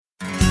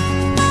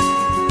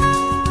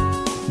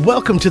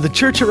Welcome to the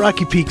Church at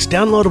Rocky Peak's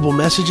downloadable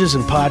messages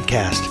and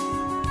podcast.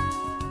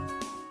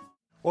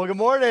 Well, good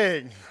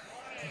morning.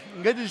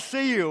 Good to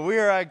see you. We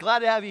are glad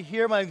to have you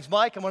here. My name is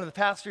Mike. I'm one of the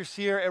pastors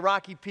here at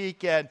Rocky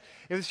Peak, and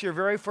if this is your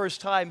very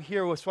first time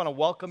here, we just want to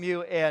welcome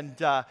you. And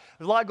there's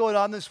a lot going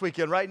on this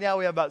weekend. Right now,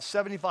 we have about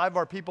 75 of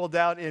our people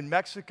down in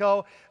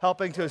Mexico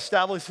helping to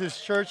establish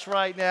this church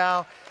right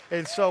now,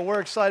 and so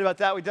we're excited about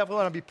that. We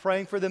definitely want to be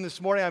praying for them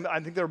this morning. I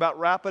think they're about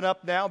wrapping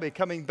up now, be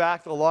coming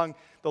back the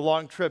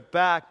long trip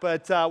back.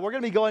 But we're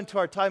going to be going to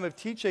our time of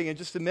teaching in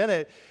just a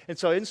minute. And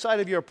so inside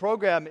of your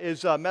program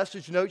is a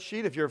message note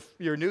sheet. If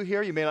you're new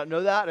here, you may not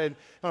know that. And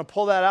I'm going to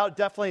pull that out,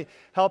 definitely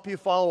help you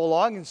follow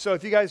along. And so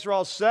if you guys are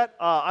all set,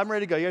 I'm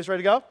ready to go. You guys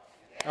ready to go?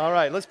 All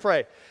right, let's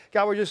pray.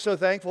 God, we're just so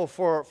thankful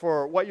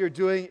for what you're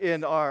doing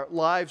in our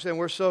lives. And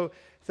we're so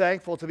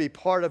thankful to be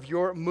part of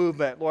your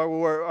movement.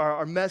 Lord,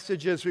 our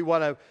message is we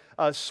want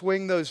to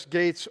swing those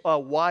gates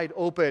wide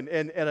open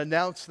and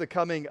announce the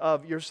coming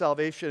of your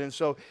salvation. And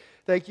so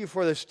thank you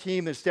for this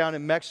team that's down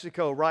in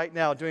Mexico right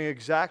now doing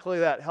exactly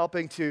that,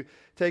 helping to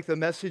take the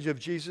message of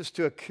Jesus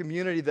to a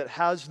community that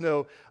has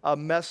no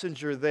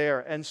messenger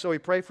there. And so we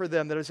pray for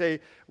them that as they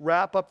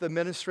wrap up the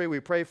ministry, we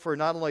pray for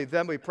not only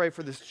them, we pray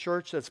for this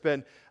church that's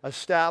been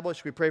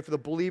established. We pray for the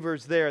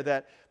believers there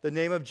that the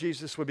name of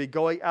Jesus would be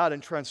going out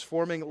and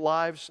transforming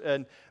lives,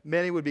 and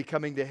many would be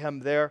coming to him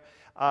there.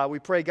 We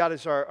pray, God,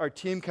 as our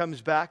team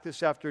comes back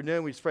this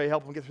afternoon, we just pray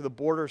help them get through the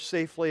border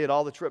safely and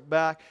all the trip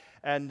back,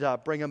 and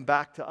bring them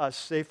back to us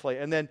safely.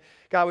 And then,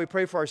 God, we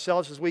pray for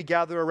ourselves as we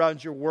gather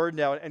around your word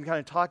now and kind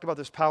of talk about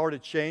this power to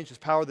change, this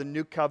power of the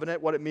new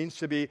covenant, what it means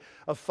to be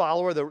a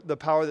follower, the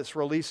power that's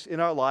released in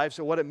our lives,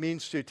 and what it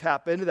means to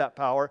tap into that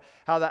power,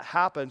 how that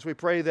happens. We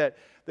pray that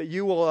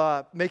you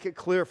will make it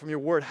clear from your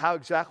word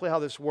exactly how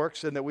this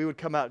works, and that we would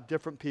come out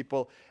different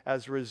people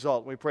as a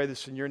result. We pray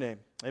this in your name.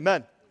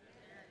 Amen.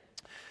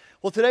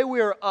 Well, today we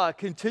are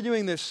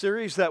continuing this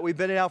series that we've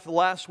been in now for the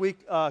last week,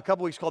 a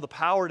couple weeks, called The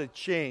Power to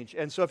Change.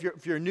 And so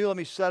if you're new, let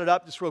me set it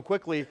up just real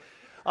quickly.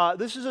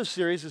 This is a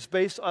series that's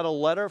based on a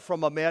letter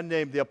from a man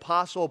named the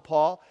Apostle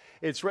Paul.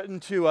 It's written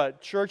to a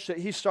church that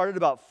he started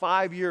about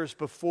 5 years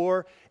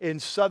before in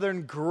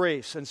southern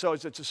Greece. And so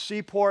it's a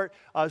seaport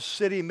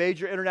city,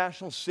 major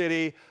international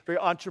city, very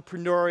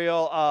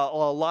entrepreneurial,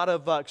 a lot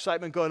of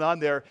excitement going on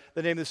there.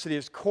 The name of the city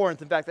is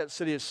Corinth. In fact, that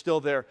city is still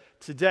there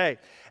today.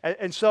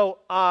 And so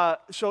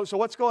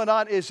what's going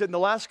on is in the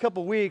last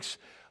couple weeks,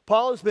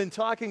 Paul has been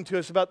talking to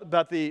us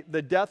about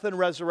the death and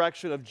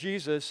resurrection of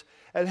Jesus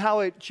and how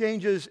it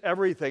changes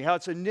everything, how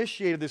it's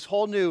initiated this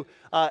whole new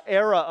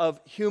era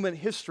of human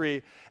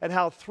history, and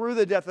how through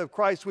the death of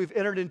Christ we've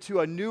entered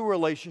into a new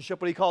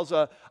relationship, what he calls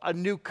a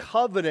new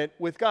covenant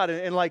with God.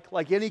 And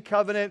like any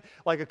covenant,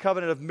 like a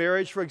covenant of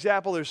marriage, for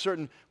example, there's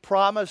certain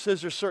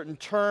promises, there's certain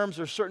terms,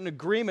 there's certain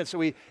agreements that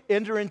we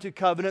enter into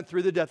covenant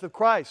through the death of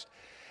Christ.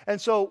 And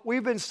so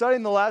we've been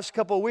studying the last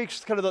couple of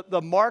weeks kind of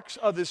the marks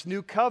of this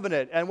new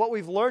covenant. And what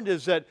we've learned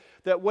is that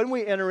when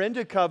we enter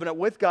into covenant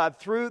with God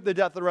through the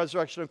death and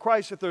resurrection of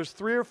Christ, that there's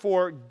 3 or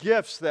 4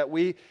 gifts that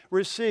we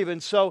receive.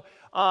 And so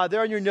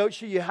there on your note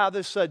sheet, you have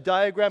this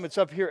diagram. It's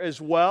up here as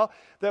well.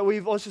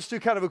 Let's just do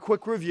kind of a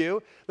quick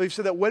review. We've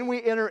said that when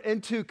we enter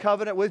into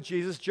covenant with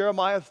Jesus,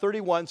 Jeremiah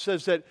 31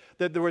 says that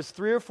there was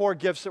 3 or 4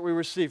 gifts that we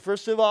receive.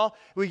 First of all,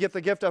 we get the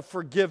gift of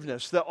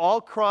forgiveness, that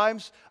all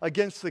crimes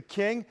against the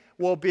king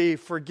will be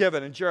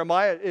forgiven. In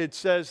Jeremiah, it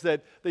says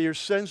that your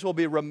sins will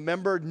be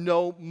remembered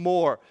no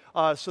more.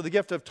 So the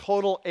gift of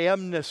total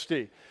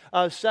amnesty.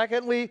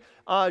 Secondly,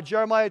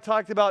 Jeremiah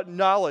talked about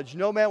knowledge.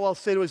 No man will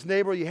say to his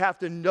neighbor, you have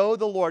to know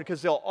the Lord,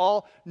 because they'll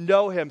all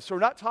know him. So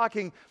we're not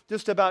talking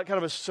just about kind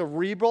of a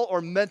cerebral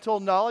or mental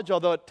knowledge,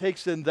 although it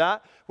takes in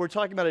that. We're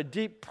talking about a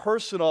deep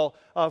personal,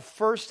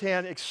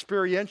 firsthand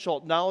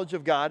experiential knowledge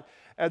of God.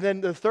 And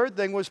then the third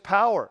thing was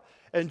power.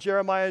 And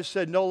Jeremiah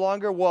said, no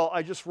longer will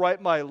I just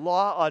write my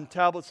law on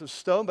tablets of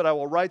stone, but I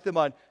will write them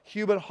on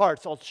human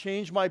hearts. I'll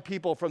change my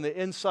people from the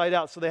inside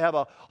out so they have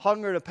a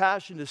hunger and a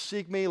passion to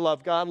seek me,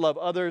 love God, love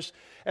others.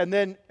 And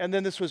then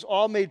this was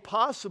all made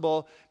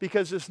possible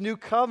because this new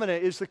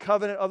covenant is the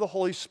covenant of the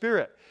Holy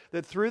Spirit,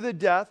 that through the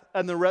death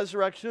and the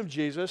resurrection of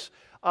Jesus,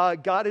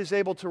 God is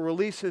able to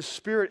release his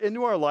Spirit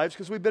into our lives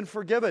because we've been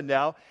forgiven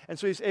now. And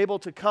so he's able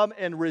to come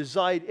and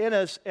reside in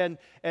us, and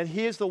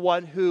he is the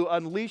one who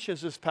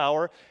unleashes his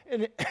power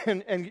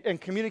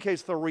and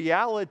communicates the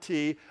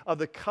reality of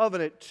the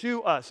covenant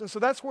to us. And so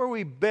that's where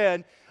we've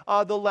been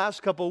the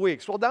last couple of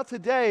weeks. Well, now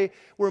today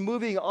we're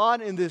moving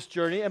on in this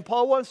journey, and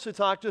Paul wants to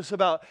talk to us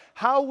about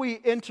how we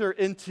enter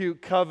into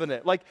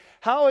covenant. Like,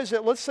 how is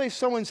it, let's say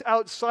someone's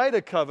outside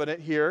a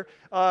covenant here.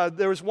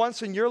 There was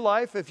once in your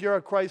life, if you're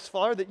a Christ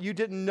follower, that you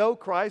didn't know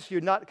Christ,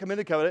 you're not come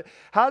into covenant.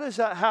 How does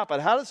that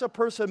happen? How does a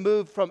person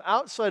move from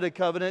outside a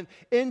covenant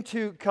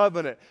into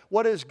covenant?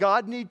 What does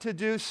God need to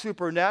do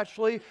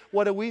supernaturally?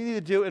 What do we need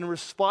to do in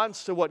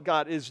response to what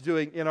God is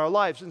doing in our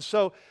lives? And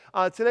so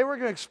today we're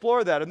going to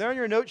explore that. And there on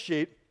your note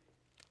sheet,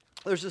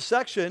 there's a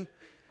section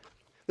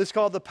that's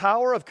called The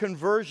Power of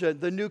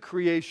Conversion, the New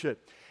Creation.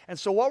 And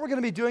so what we're going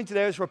to be doing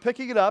today is we're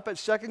picking it up at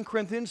 2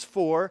 Corinthians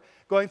 4,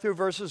 going through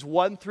verses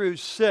 1 through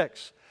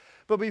 6.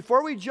 But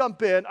before we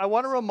jump in, I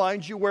want to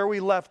remind you where we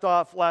left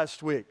off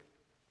last week.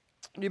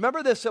 Do you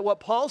remember this, that what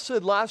Paul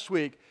said last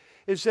week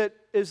is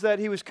that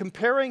he was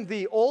comparing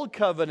the old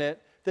covenant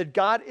that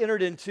God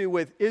entered into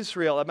with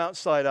Israel at Mount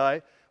Sinai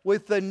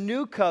with the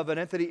new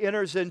covenant that he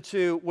enters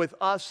into with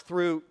us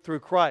through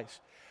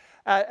Christ.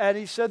 And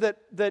he said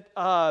that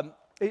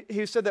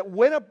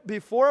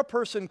before a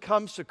person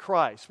comes to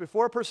Christ,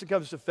 before a person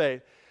comes to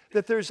faith,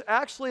 that there's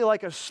actually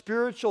like a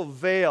spiritual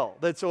veil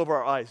that's over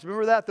our eyes.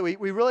 Remember that we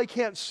really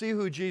can't see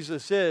who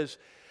Jesus is,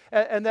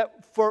 and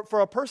that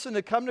for a person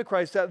to come to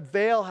Christ, that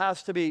veil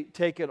has to be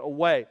taken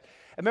away.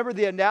 And remember,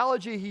 the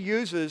analogy he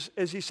uses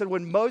is he said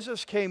when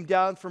Moses came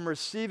down from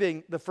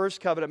receiving the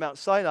first covenant at Mount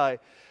Sinai,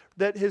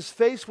 that his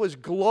face was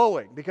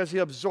glowing because he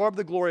absorbed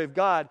the glory of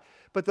God.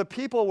 But the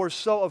people were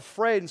so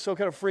afraid and so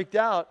kind of freaked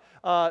out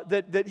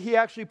that he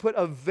actually put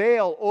a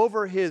veil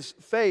over his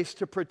face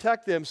to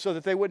protect them so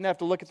that they wouldn't have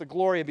to look at the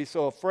glory and be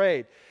so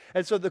afraid.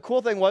 And so the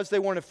cool thing was they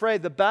weren't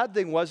afraid. The bad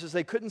thing was is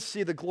they couldn't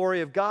see the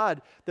glory of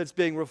God that's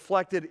being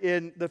reflected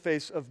in the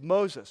face of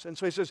Moses. And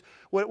so he says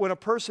when a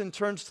person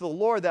turns to the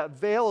Lord, that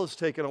veil is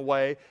taken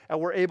away and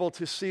we're able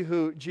to see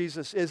who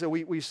Jesus is, and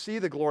we see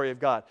the glory of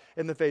God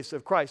in the face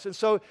of Christ. And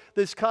so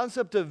this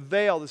concept of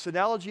veil, this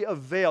analogy of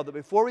veil, that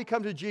before we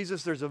come to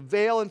Jesus, there's a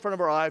veil in front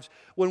of our eyes.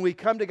 When we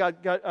come to God,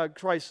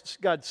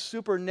 God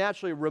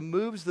supernaturally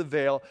removes the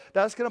veil.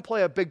 That's going to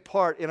play a big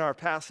part in our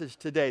passage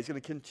today. It's going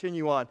to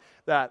continue on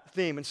that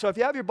theme. And so if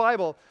you have your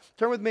Bible,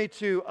 turn with me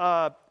to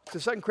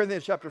 2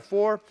 Corinthians chapter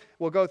 4.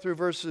 We'll go through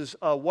verses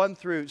 1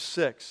 through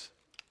 6.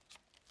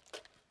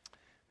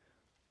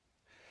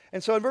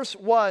 And so in verse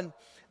 1,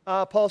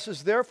 Paul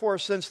says, "Therefore,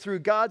 since through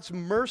God's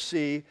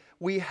mercy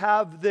we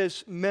have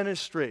this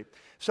ministry."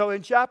 So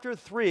in chapter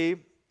 3,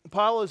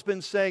 Paul has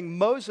been saying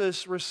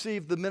Moses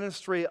received the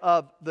ministry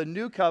of the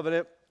new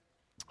covenant,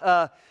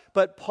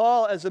 but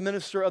Paul, as a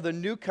minister of the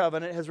new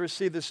covenant, has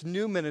received this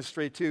new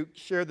ministry to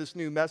share this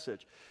new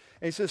message.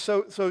 And he says,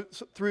 so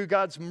through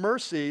God's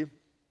mercy,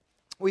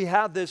 we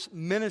have this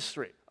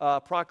ministry,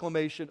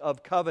 proclamation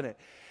of covenant.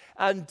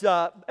 And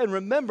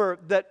remember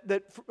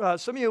that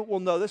some of you will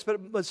know this,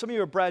 but some of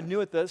you are brand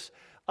new at this.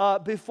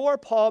 Before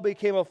Paul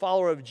became a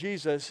follower of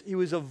Jesus, he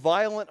was a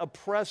violent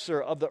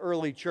oppressor of the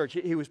early church.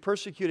 He was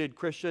persecuted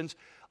Christians,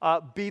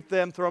 beat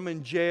them, throw them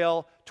in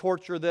jail,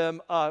 torture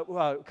them,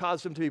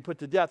 caused them to be put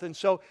to death. And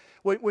so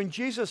when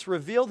Jesus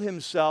revealed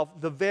himself,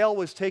 the veil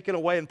was taken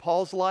away in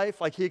Paul's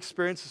life, like he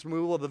experienced this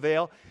removal of the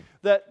veil,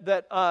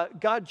 that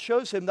God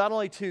chose him not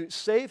only to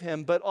save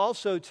him, but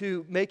also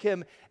to make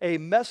him a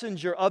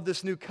messenger of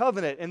this new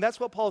covenant. And that's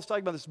what Paul's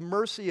talking about, this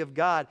mercy of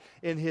God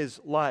in his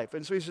life.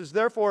 And so he says,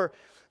 therefore,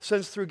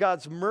 since through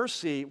God's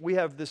mercy we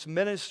have this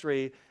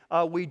ministry,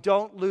 we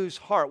don't lose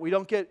heart. We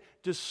don't get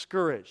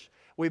discouraged.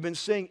 We've been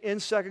seeing in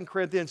 2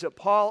 Corinthians that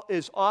Paul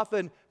is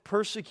often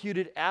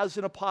persecuted as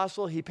an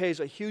apostle. He pays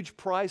a huge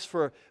price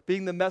for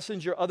being the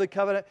messenger of the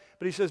covenant.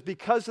 But he says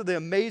because of the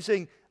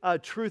amazing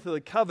truth of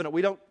the covenant,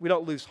 we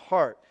don't lose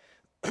heart.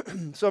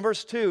 So in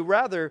verse 2,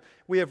 rather,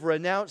 we have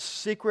renounced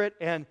secret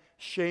and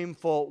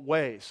shameful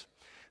ways.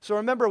 So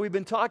remember, we've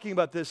been talking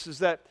about this, is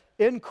that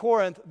in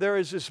Corinth, there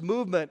is this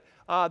movement.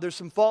 There's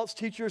some false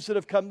teachers that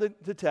have come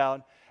to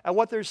town. And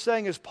what they're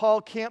saying is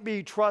Paul can't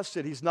be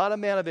trusted. He's not a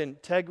man of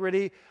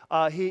integrity.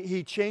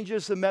 He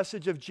changes the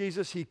message of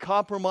Jesus. He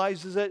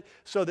compromises it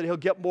so that he'll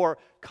get more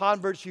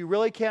converts. You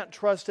really can't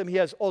trust him. He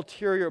has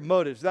ulterior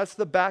motives. That's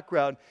the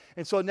background.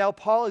 And so now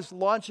Paul is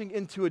launching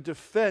into a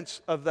defense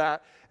of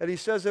that. And he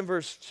says in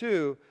verse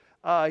 2,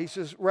 he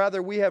says,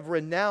 rather, we have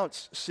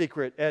renounced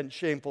secret and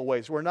shameful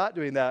ways. We're not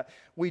doing that.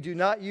 We do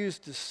not use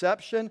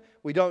deception.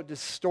 We don't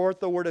distort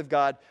the word of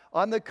God.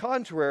 On the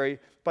contrary,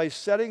 by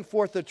setting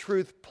forth the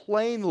truth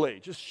plainly,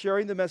 just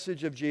sharing the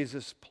message of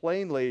Jesus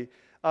plainly,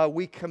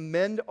 we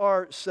commend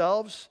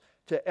ourselves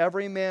to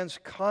every man's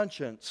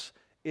conscience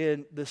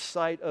in the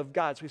sight of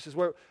God. So he says,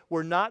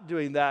 we're not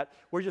doing that.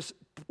 We're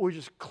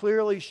just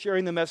clearly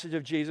sharing the message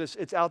of Jesus.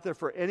 It's out there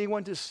for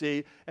anyone to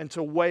see and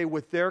to weigh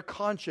with their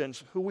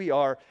conscience who we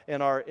are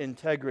and our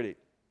integrity.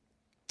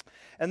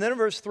 And then in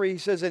verse 3, he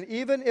says, and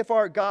even if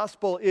our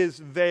gospel is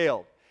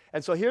veiled.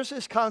 And so here's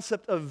this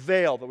concept of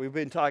veil that we've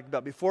been talking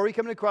about. Before we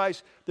come to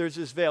Christ, there's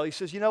this veil. He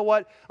says, you know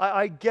what?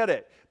 I get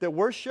it, that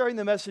we're sharing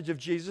the message of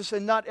Jesus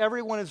and not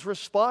everyone is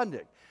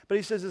responding. But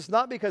he says it's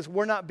not because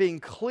we're not being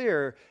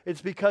clear,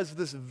 it's because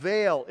this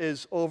veil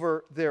is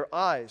over their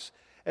eyes.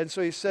 And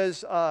so he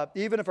says,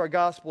 even if our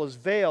gospel is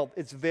veiled,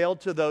 it's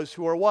veiled to those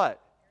who are what?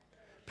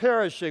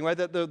 Perishing, right?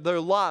 That they're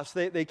lost.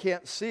 They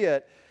can't see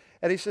it.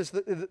 And he says,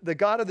 the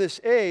God of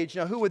this age,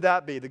 now who would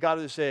that be, the God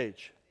of this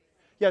age?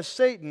 Yes,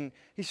 Satan.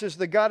 He says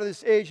the God of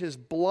this age has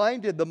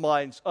blinded the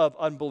minds of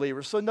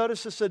unbelievers. So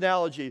notice this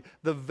analogy.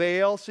 The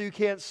veil so you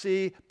can't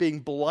see,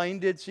 being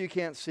blinded so you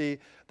can't see.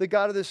 The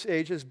God of this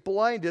age has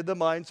blinded the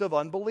minds of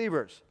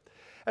unbelievers.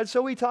 And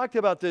so we talked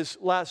about this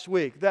last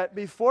week, that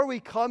before we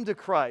come to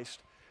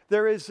Christ,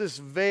 there is this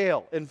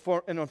veil in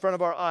front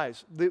of our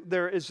eyes.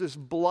 There is this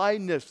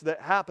blindness that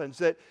happens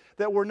that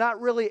we're not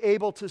really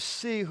able to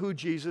see who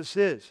Jesus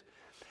is.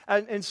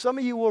 And some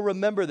of you will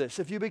remember this.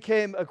 If you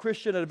became a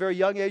Christian at a very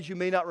young age, you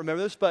may not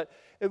remember this, but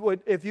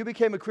if you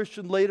became a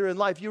Christian later in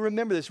life, you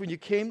remember this. When you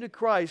came to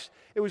Christ,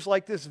 it was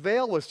like this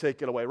veil was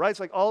taken away, right? It's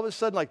like all of a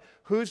sudden, like,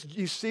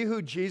 you see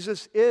who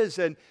Jesus is,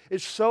 and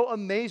it's so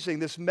amazing,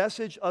 this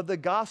message of the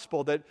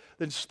gospel, that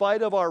in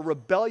spite of our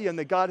rebellion,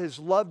 that God has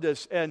loved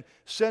us and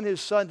sent his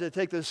son to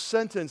take the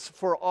sentence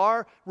for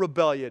our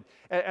rebellion,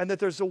 and that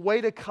there's a way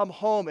to come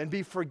home and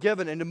be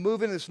forgiven and to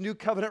move in this new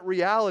covenant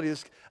reality,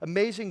 this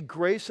amazing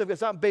grace of,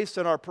 it's not based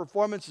on our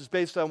performance, it's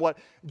based on what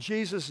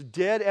Jesus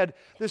did, and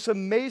this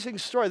amazing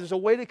story. There's a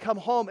way to come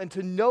home and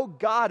to know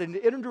God and to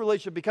enter into a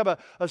relationship, become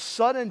a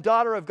son and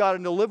daughter of God,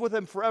 and to live with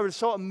him forever. It's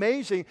so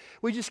amazing.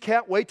 We just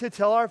can't wait to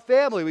tell our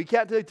family. We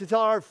can't wait to tell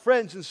our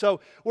friends. And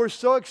so we're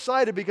so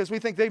excited because we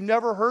think they've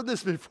never heard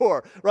this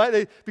before,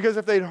 right? Because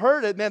if they'd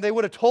heard it, man, they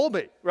would have told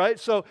me, right?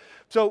 So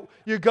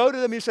you go to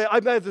them, you say,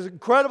 I've got this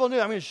incredible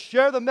news. I'm going to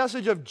share the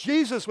message of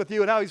Jesus with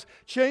you and how he's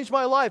changed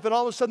my life. And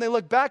all of a sudden they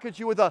look back at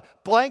you with a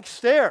blank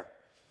stare,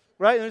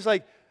 right? And it's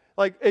like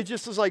it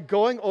just is like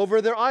going over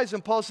their eyes.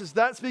 And Paul says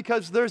that's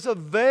because there's a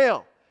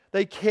veil.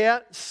 They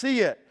can't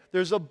see it.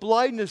 There's a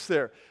blindness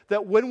there.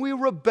 That when we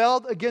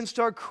rebelled against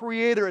our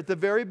Creator at the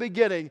very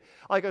beginning,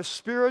 like a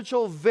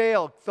spiritual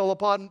veil fell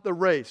upon the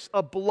race.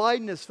 A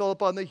blindness fell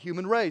upon the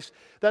human race.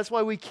 That's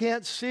why we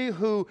can't see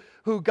who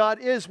God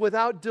is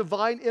without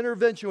divine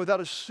intervention, without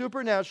a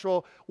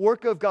supernatural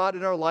work of God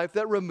in our life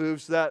that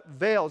removes that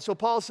veil. So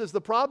Paul says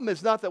the problem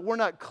is not that we're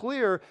not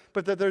clear,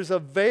 but that there's a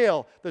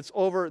veil that's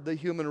over the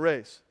human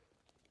race.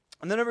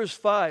 And then in verse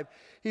 5,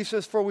 he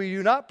says, for we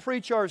do not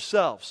preach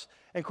ourselves.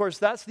 And of course,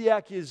 that's the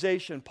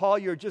accusation. Paul,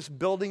 you're just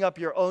building up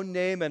your own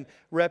name and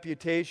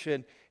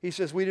reputation. He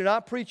says, we do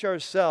not preach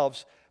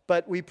ourselves,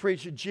 but we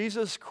preach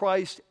Jesus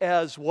Christ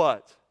as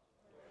what?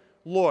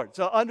 Lord.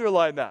 So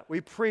underline that.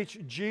 We preach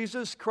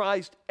Jesus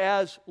Christ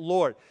as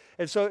Lord.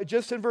 And so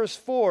just in verse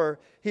 4,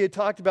 he had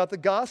talked about the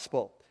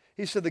gospel.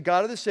 He said, the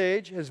God of this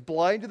age has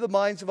blinded the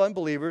minds of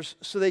unbelievers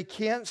so they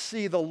can't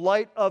see the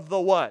light of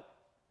the what?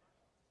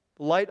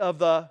 The light of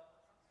the,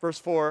 verse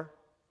 4.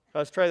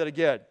 Let's try that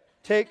again.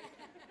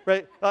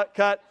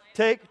 Cut.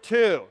 Take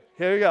 2.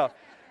 Here we go.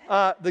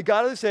 The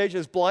God of this age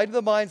has blinded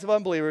the minds of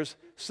unbelievers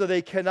so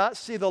they cannot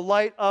see the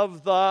light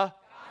of the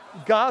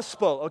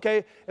gospel.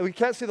 Okay? And we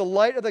can't see the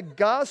light of the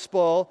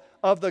gospel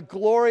of the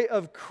glory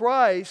of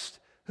Christ,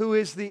 who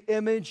is the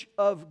image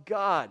of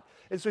God.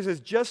 And so he says,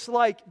 just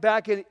like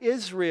back in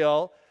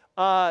Israel,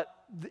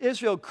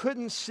 Israel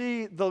couldn't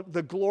see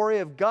the glory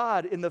of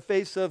God in the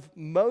face of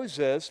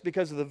Moses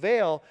because of the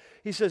veil.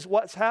 He says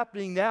what's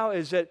happening now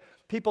is that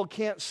people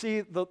can't see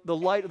the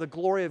light of the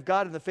glory of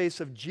God in the face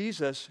of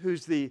Jesus,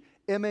 who's the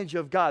image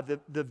of God,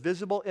 the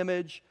visible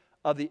image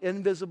of the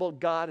invisible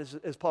God,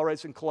 as Paul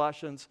writes in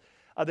Colossians.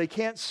 They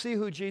can't see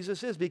who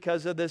Jesus is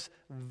because of this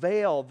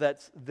veil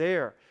that's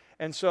there.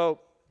 And so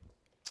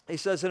he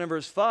says in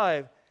verse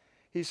 5,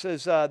 he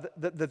says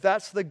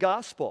that's the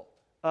gospel.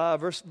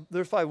 Verse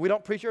 5, we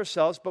don't preach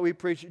ourselves, but we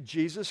preach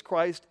Jesus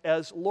Christ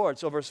as Lord.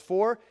 So verse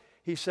 4,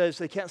 he says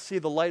they can't see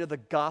the light of the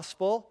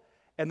gospel.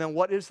 And then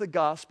what is the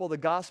gospel? The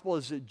gospel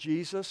is that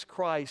Jesus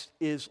Christ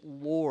is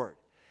Lord.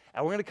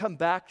 And we're going to come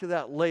back to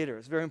that later.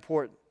 It's very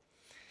important.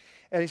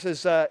 And he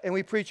says, and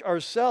we preach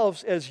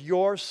ourselves as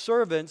your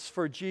servants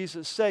for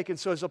Jesus' sake. And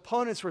so his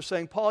opponents were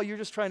saying, Paul, you're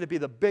just trying to be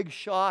the big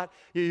shot.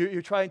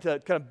 You're trying to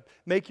kind of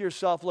make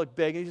yourself look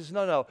big. And he says,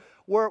 no,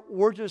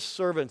 we're just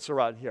servants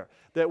around here.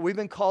 That we've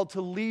been called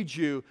to lead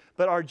you,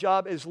 but our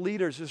job as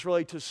leaders is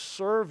really to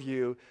serve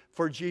you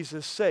for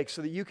Jesus' sake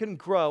so that you can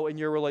grow in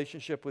your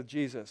relationship with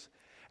Jesus.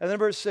 And then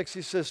verse 6,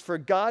 he says, for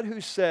God who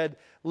said,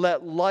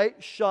 let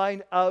light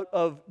shine out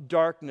of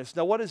darkness.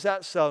 Now, what does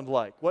that sound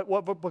like? What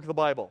book of the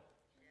Bible?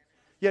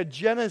 Yeah,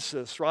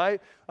 Genesis, right?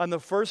 On the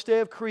first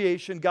day of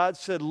creation, God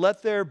said,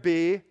 let there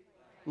be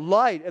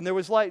light. And there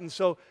was light. And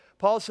so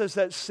Paul says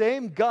that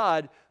same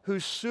God who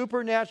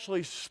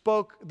supernaturally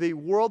spoke the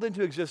world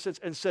into existence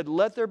and said,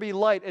 let there be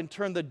light, and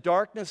turned the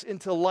darkness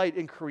into light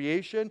in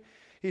creation,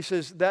 he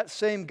says that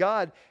same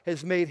God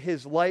has made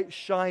his light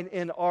shine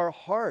in our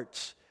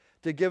hearts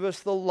to give us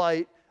the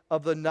light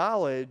of the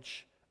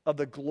knowledge of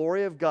the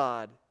glory of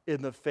God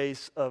in the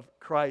face of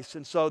Christ.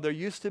 And so there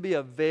used to be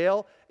a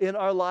veil in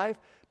our life,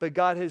 but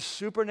God has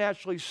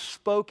supernaturally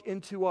spoke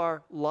into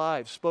our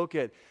lives, spoke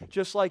it.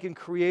 Just like in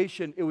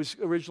creation, it was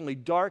originally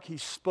dark, he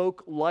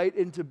spoke light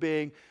into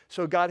being.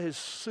 So God has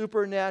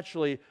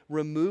supernaturally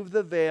removed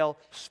the veil,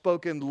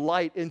 spoken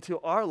light into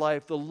our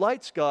life. The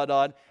light's gone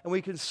on, and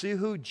we can see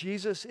who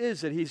Jesus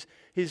is, that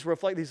He's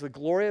the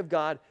glory of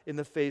God in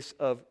the face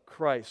of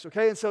Christ.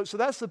 Okay, and so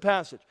that's the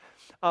passage.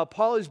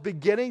 Paul is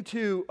beginning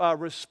to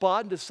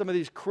respond to some of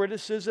these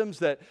criticisms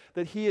that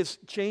he is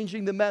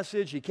changing the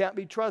message. He can't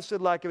be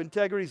trusted, lack of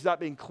integrity, he's not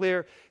being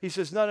clear. He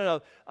says,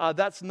 no,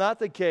 that's not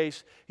the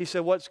case. He said,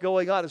 what's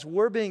going on is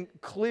we're being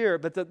clear,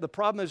 but the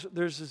problem is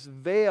there's this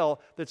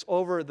veil that's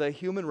over the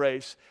human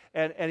race,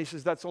 and he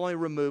says that's only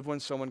removed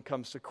when someone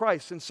comes to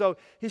Christ. And so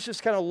he's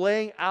just kind of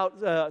laying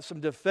out some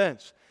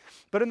defense.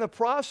 But in the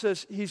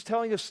process, he's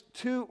telling us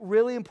two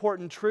really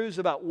important truths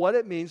about what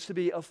it means to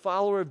be a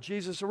follower of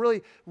Jesus, a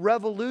really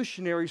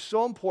revolutionary,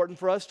 so important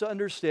for us to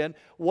understand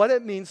what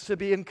it means to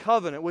be in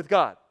covenant with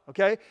God,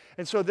 okay?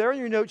 And so there in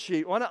your note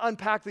sheet, I want to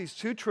unpack these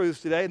two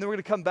truths today, and then we're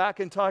going to come back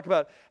and talk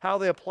about how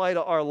they apply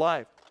to our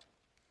life.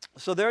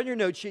 So there in your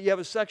note sheet, you have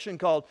a section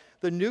called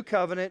The New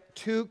Covenant,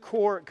 Two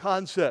Core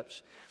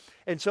Concepts.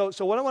 And so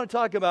what I want to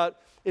talk about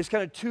is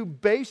kind of two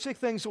basic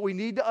things that we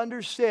need to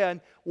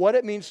understand what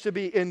it means to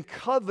be in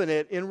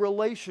covenant, in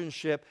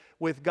relationship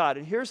with God.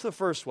 And here's the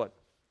first one.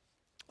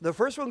 The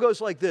first one goes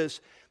like this,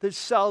 that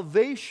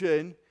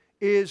salvation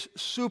is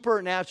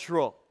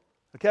supernatural,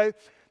 okay?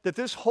 That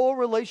this whole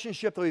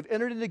relationship that we've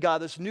entered into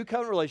God, this new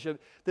covenant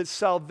relationship, that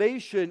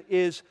salvation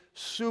is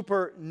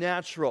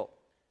supernatural.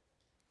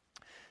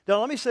 Now,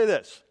 let me say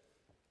this,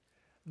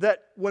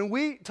 that when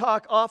we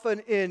talk often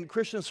in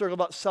Christian circle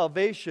about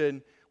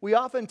salvation, we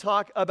often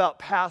talk about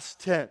past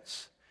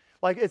tense.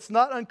 Like, it's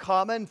not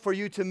uncommon for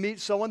you to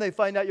meet someone, they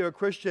find out you're a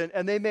Christian,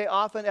 and they may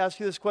often ask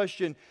you this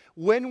question,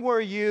 when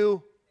were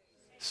you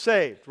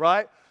saved,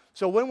 right?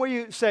 So when were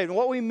you saved? And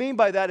what we mean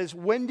by that is,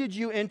 when did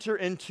you enter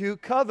into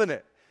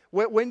covenant?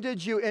 When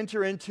did you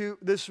enter into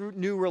this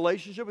new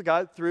relationship with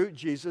God? Through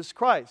Jesus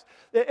Christ.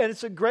 And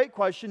it's a great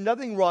question,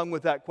 nothing wrong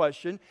with that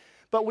question.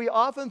 But we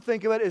often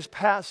think of it as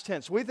past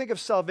tense. We think of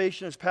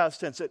salvation as past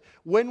tense. That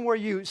when were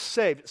you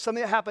saved?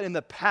 Something that happened in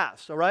the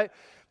past, all right?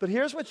 But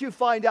here's what you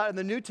find out in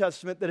the New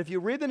Testament, that if you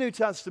read the New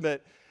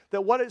Testament,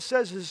 that what it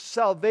says is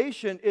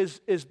salvation is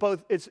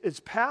both,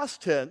 it's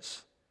past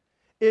tense,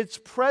 it's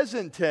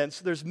present tense.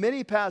 There's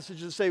many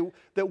passages that say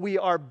that we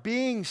are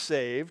being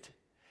saved.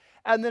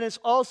 And then it's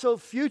also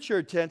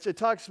future tense. It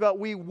talks about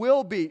we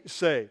will be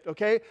saved,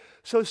 okay?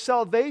 So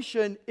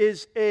salvation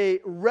is a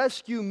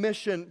rescue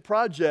mission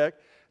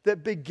project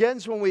that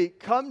begins when we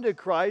come to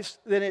Christ,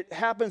 then it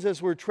happens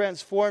as we're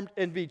transformed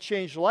and be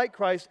changed like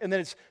Christ, and then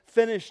it's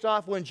finished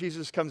off when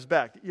Jesus comes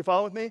back. You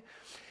follow with me?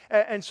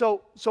 And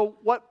so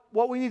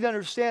what we need to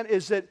understand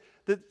is that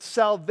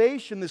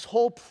salvation, this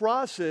whole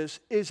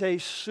process, is a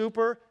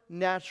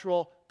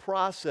supernatural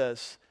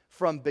process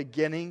from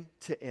beginning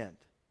to end.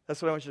 That's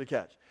what I want you to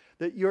catch.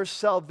 That your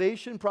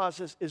salvation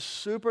process is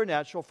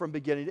supernatural from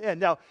beginning to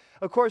end. Now,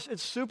 of course,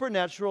 it's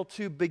supernatural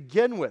to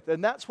begin with,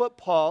 and that's what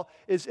Paul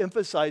is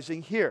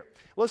emphasizing here.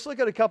 Let's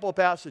look at a couple of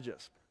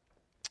passages.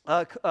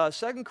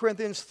 2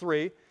 Corinthians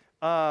 3, we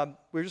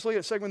were just looking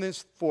at 2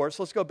 Corinthians 4,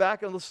 so let's go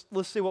back and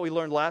let's see what we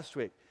learned last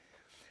week.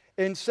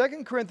 In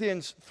 2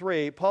 Corinthians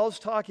 3, Paul's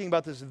talking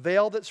about this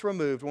veil that's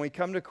removed when we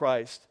come to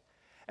Christ,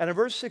 and in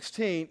verse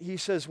 16, he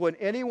says, when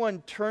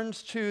anyone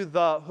turns to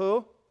the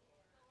who?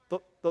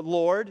 The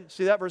Lord.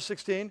 See that, verse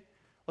 16?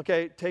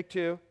 Okay, take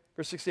two,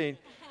 verse 16.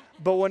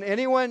 But when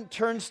anyone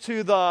turns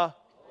to the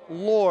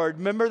Lord,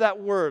 remember that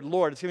word,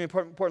 Lord. It's going to be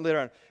important later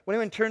on. When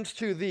anyone turns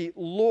to the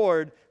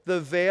Lord, the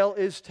veil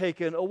is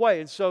taken away.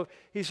 And so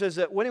he says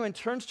that when anyone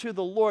turns to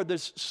the Lord,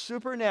 this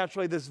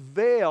supernaturally, this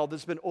veil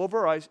that's been over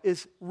our eyes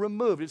is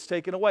removed. It's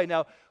taken away.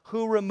 Now,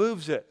 who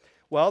removes it?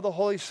 Well, the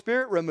Holy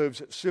Spirit removes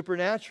it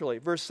supernaturally.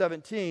 Verse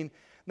 17,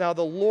 now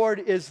the Lord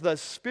is the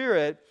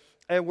Spirit,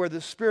 and where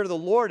the Spirit of the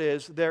Lord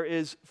is, there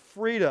is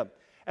freedom.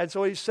 And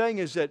so what he's saying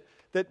is that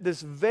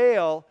this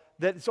veil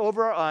that's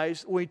over our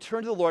eyes, when we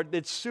turn to the Lord,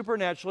 it's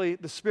supernaturally,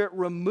 the Spirit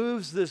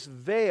removes this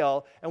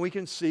veil, and we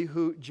can see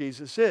who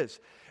Jesus is.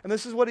 And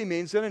this is what he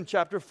means then in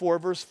chapter 4,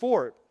 verse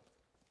 4.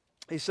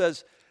 He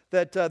says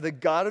that the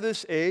God of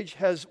this age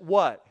has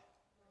what?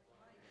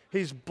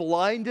 He's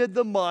blinded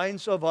the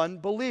minds of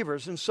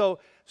unbelievers. And so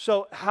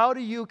how do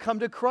you come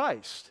to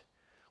Christ?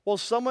 Well,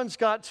 someone's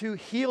got to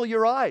heal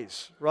your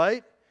eyes,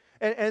 right?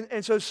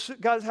 And so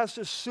God has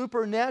to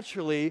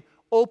supernaturally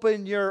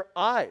open your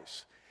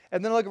eyes.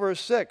 And then look at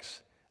verse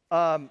 6.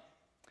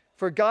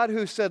 For God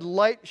who said,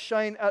 let light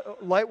shine out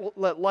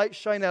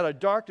of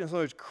darkness, in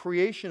other words,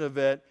 creation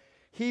event,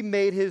 he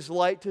made his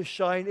light to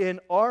shine in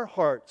our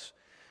hearts.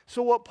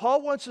 So what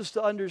Paul wants us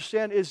to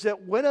understand is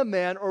that when a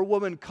man or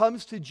woman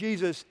comes to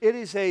Jesus, it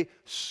is a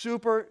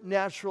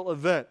supernatural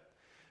event.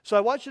 So I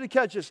want you to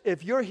catch this.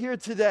 If you're here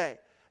today,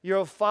 you're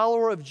a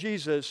follower of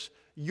Jesus,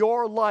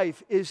 your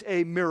life is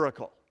a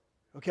miracle,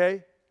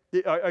 okay?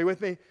 Are you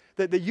with me?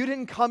 That you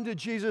didn't come to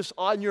Jesus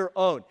on your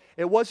own.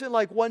 It wasn't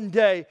like one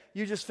day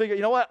you just figured,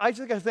 you know what, I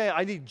just got to think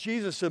I need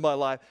Jesus in my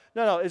life.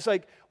 No, it's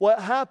like what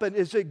happened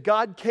is that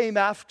God came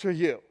after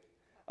you.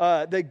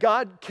 that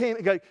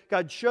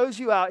God chose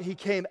you out, he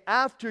came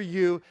after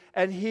you,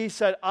 and he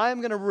said, I'm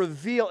going to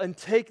reveal and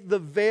take the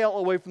veil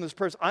away from this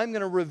person. I'm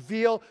going to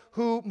reveal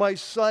who my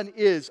son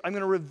is. I'm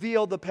going to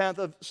reveal the path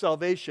of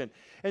salvation.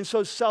 And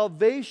so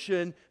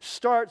salvation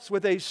starts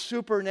with a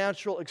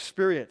supernatural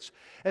experience.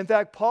 In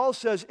fact, Paul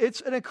says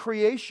it's in a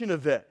creation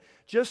event.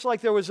 Just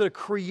like there was a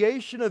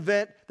creation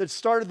event that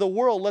started the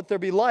world, let there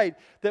be light,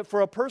 that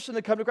for a person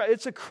to come to Christ,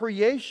 it's a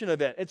creation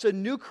event. It's a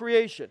new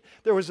creation.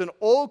 There was an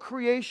old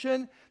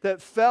creation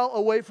that fell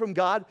away from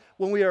God.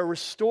 When we are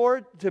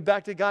restored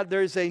back to God,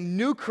 there is a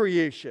new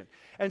creation.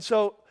 And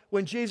so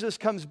when Jesus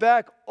comes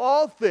back,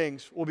 all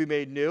things will be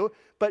made new.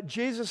 But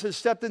Jesus has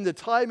stepped into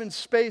time and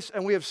space,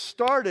 and we have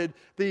started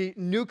the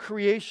new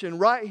creation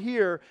right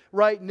here,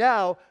 right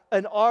now,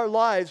 in our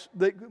lives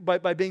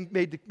by being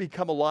made to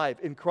become alive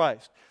in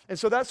Christ. And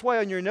so that's why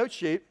on your note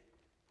sheet,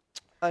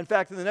 in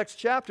fact, in the next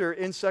chapter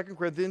in 2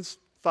 Corinthians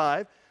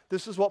 5,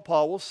 this is what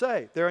Paul will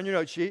say. There on your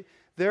note sheet,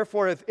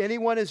 therefore, if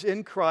anyone is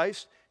in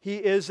Christ, he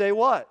is a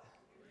what?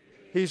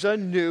 He's a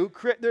new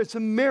creation. It's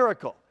a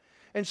miracle.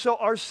 And so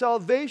our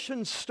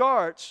salvation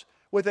starts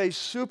with a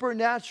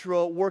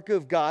supernatural work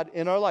of God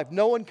in our life.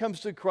 No one comes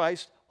to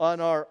Christ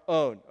on our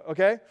own,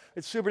 okay?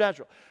 It's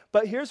supernatural.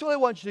 But here's what I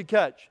want you to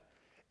catch.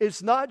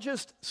 It's not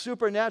just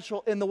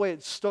supernatural in the way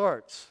it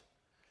starts,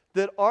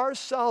 that our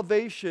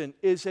salvation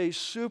is a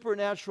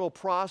supernatural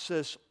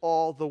process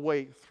all the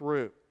way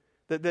through.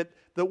 That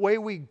the way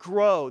we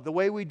grow, the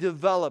way we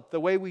develop, the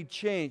way we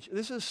change,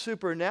 this is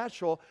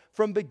supernatural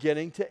from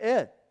beginning to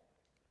end.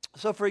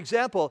 So, for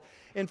example,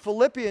 in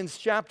Philippians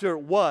chapter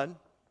 1,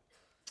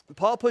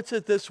 Paul puts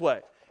it this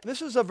way.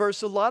 This is a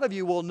verse a lot of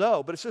you will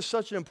know, but it's just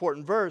such an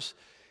important verse.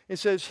 It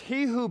says,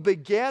 he who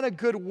began a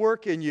good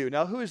work in you.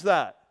 Now, who is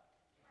that?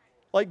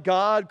 Like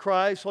God,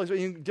 Christ,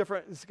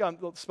 different, it's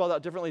spelled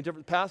out differently in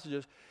different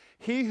passages.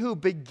 He who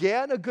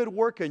began a good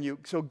work in you.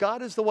 So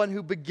God is the one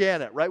who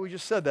began it, right? We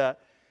just said that.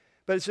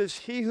 But it says,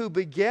 he who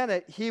began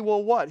it, he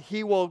will what?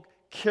 He will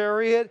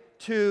carry it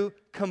to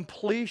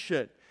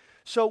completion.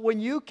 So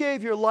when you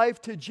gave your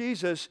life to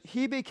Jesus,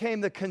 he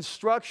became the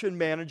construction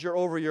manager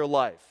over your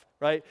life,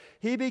 right?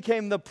 He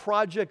became the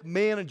project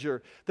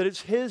manager, that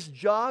it's his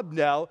job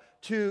now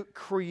to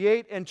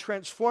create and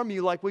transform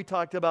you like we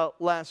talked about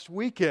last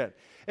weekend.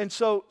 And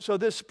so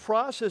this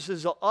process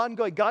is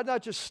ongoing. God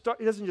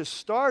he doesn't just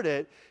start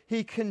it,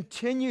 he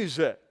continues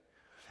it.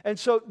 And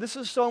so this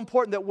is so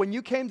important that when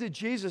you came to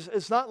Jesus,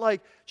 it's not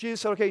like Jesus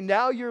said, okay,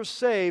 now you're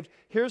saved.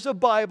 Here's a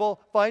Bible,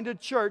 find a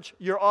church,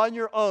 you're on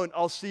your own.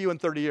 I'll see you in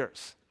 30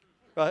 years,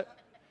 right?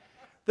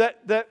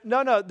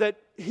 That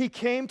he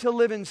came to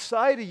live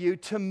inside of you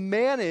to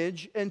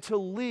manage and to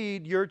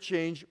lead your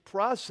change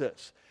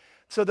process.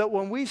 So that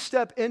when we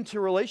step into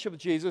a relationship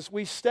with Jesus,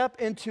 we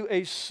step into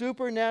a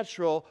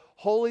supernatural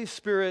Holy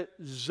Spirit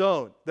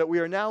zone, that we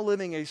are now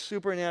living a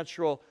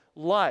supernatural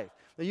life.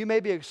 Now, you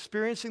may be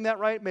experiencing that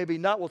right, maybe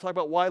not. We'll talk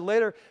about why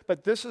later,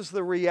 but this is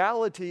the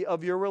reality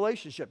of your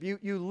relationship.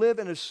 You live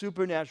in a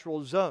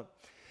supernatural zone.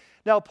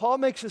 Now, Paul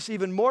makes this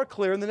even more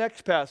clear in the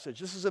next passage.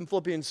 This is in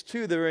Philippians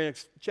 2, the very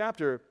next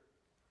chapter.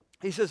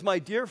 He says, my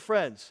dear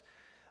friends,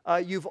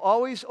 you've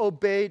always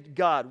obeyed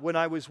God when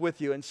I was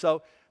with you. And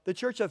so the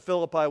church of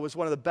Philippi was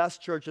one of the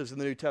best churches in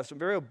the New Testament,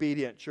 very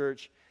obedient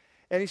church.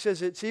 And he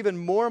says, it's even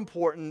more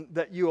important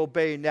that you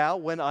obey now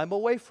when I'm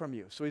away from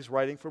you. So he's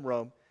writing from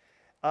Rome.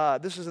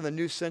 This is in the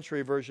New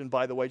Century Version,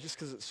 by the way, just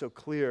because it's so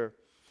clear.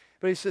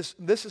 But he says,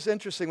 this is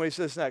interesting what he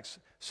says next.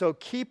 So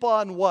keep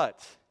on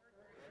what?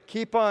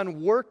 Keep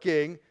on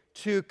working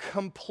to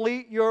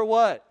complete your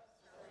what?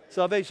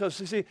 Salvation.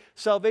 So see,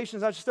 salvation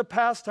is not just a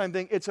pastime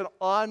thing. It's an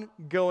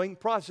ongoing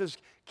process.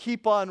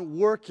 Keep on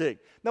working.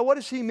 Now, what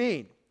does he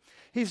mean?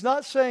 He's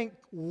not saying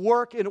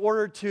work in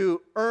order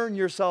to earn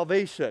your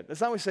salvation.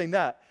 That's not what he's saying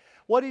that.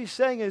 What he's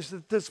saying is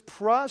that this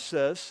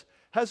process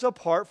has a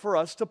part for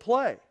us to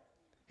play.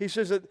 He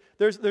says that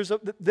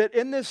that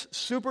in this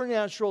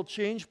supernatural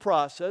change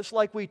process,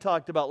 like we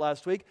talked about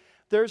last week,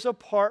 there's a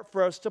part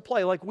for us to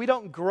play. Like we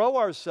don't grow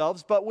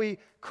ourselves, but we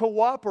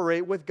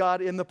cooperate with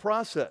God in the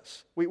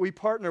process. We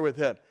partner with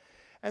him.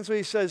 And so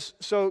he says,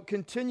 so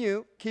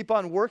keep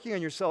on working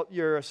on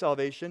your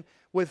salvation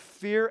with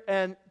fear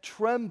and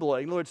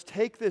trembling. In other words,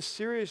 take this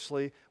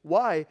seriously.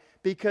 Why?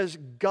 Because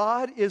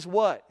God is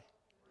what?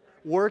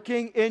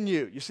 Working in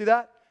you. You see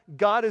that?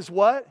 God is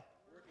what?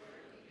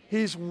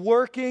 He's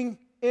working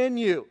in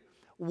you.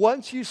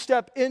 Once you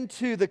step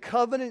into the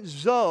covenant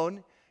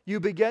zone, you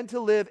begin to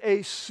live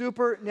a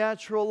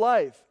supernatural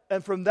life.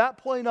 And from that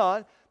point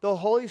on, the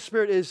Holy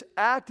Spirit is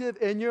active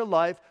in your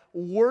life,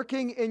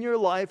 working in your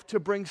life to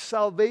bring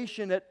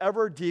salvation at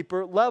ever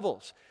deeper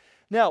levels.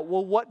 Now,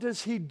 what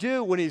does he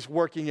do when he's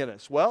working in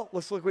us? Well,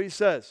 let's look what he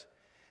says.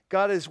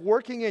 God is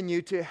working in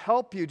you to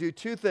help you do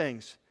two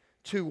things: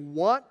 to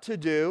want to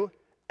do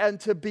and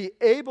to be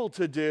able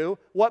to do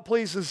what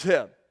pleases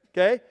him.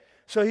 Okay?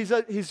 So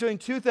he's doing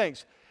two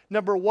things.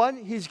 Number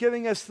one, he's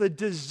giving us the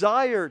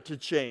desire to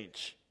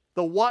change,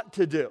 the want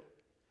to do.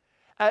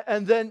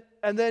 And then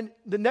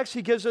the next,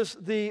 he gives us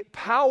the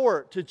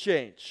power to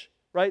change,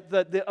 right?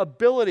 The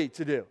ability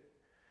to do.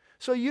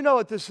 So you know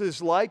what this is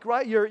like,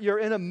 right? You're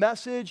in a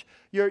message,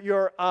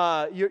 you're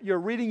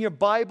reading your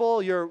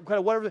Bible, you're kind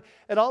of whatever,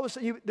 and all of a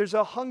sudden there's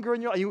a hunger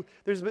in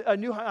there's a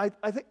new. I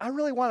think I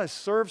really want to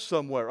serve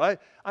somewhere.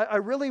 I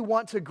really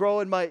want to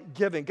grow in my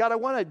giving. God, I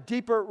want a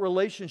deeper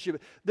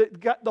relationship.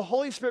 The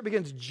Holy Spirit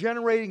begins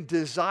generating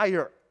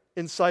desire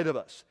inside of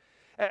us,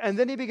 and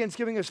then He begins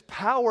giving us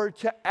power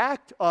to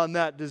act on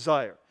that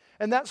desire.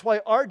 And that's why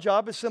our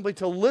job is simply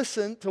to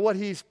listen to what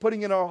He's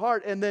putting in our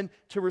heart and then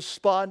to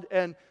respond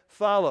and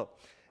follow.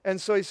 And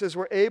so He says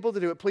we're able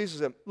to do it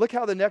pleases Him. Look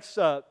how in the next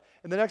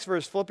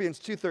verse, Philippians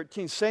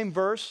 2:13, same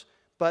verse,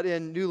 but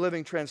in New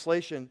Living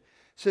Translation,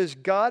 says,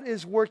 God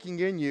is working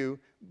in you,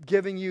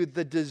 giving you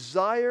the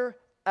desire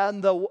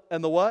and the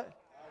what?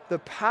 The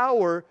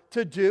power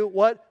to do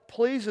what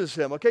pleases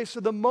Him. Okay, so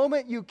the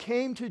moment you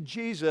came to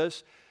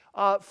Jesus,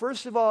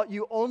 first of all,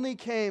 you only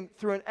came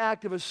through an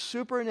act of a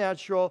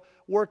supernatural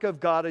work of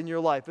God in your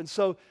life. And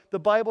so the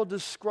Bible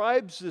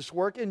describes this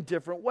work in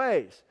different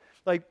ways.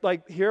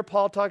 Like here,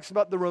 Paul talks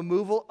about the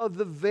removal of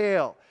the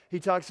veil. He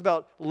talks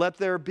about let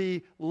there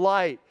be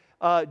light.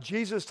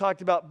 Jesus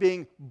talked about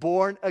being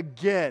born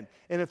again.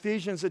 In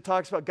Ephesians, it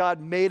talks about God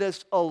made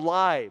us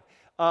alive.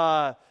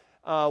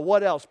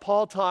 What else?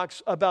 Paul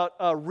talks about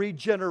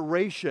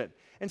regeneration.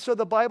 And so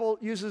the Bible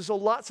uses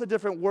lots of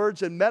different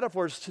words and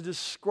metaphors to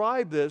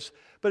describe this,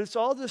 but it's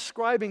all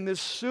describing this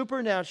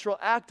supernatural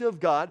act of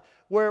God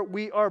where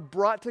we are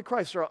brought to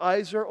Christ. Our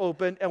eyes are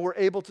open and we're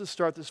able to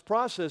start this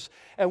process.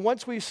 And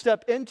once we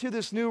step into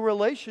this new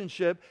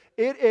relationship,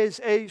 it is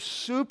a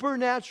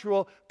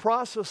supernatural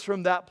process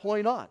from that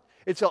point on.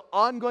 It's an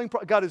ongoing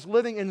process. God is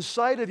living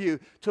inside of you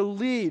to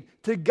lead,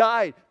 to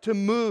guide, to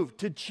move,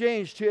 to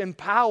change, to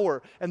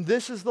empower. And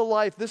this is the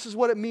life. This is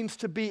what it means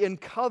to be in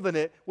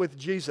covenant with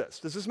Jesus.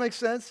 Does this make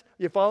sense?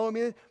 You follow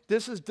me?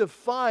 This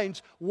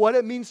defines what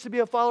it means to be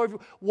a follower.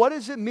 What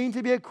does it mean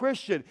to be a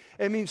Christian?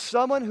 It means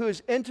someone who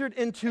has entered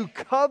into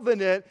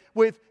covenant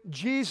with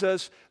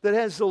Jesus that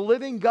has the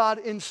living God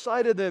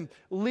inside of them,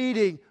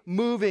 leading,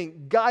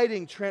 moving,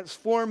 guiding,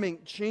 transforming,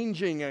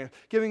 changing,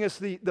 giving us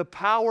the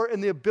power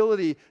and the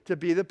ability to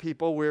be the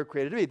people we're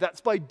created to be.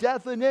 That's by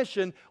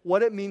definition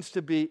what it means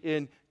to be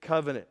in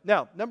covenant.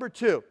 Now, number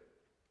two.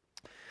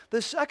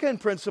 The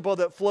second principle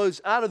that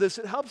flows out of this,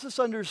 it helps us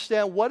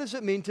understand what does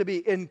it mean to be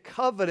in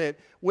covenant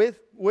with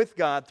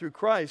God through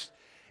Christ,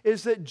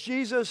 is that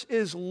Jesus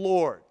is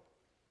Lord.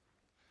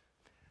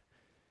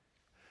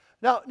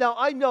 Now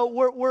I know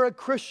we're a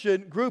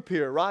Christian group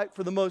here, right,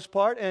 for the most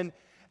part, and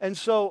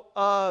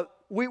so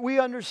we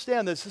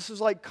understand this. This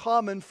is like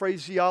common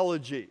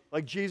phraseology,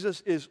 like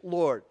Jesus is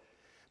Lord.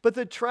 But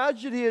the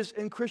tragedy is,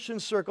 in Christian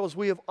circles,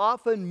 we have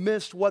often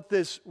missed what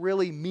this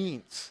really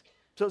means.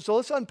 So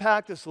let's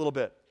unpack this a little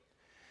bit.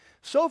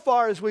 So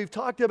far as we've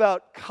talked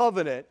about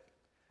covenant,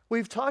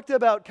 we've talked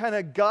about kind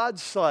of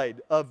God's side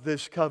of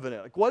this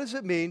covenant. Like, what does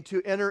it mean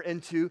to enter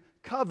into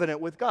covenant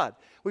with God?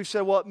 We've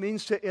said, well, it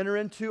means to enter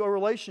into a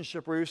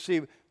relationship where you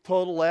receive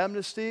total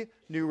amnesty,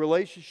 new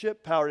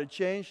relationship, power to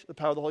change, the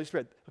power of the Holy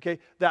Spirit. Okay,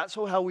 that's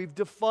how we've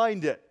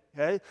defined it.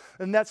 Okay,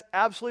 and that's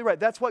absolutely right.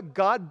 That's what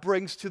God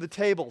brings to the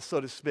table,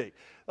 so to speak.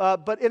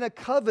 But in a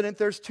covenant,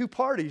 there's two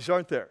parties,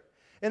 aren't there?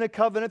 In a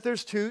covenant,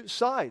 there's two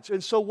sides.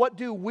 And so what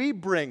do we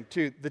bring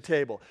to the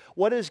table?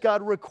 What does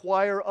God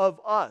require of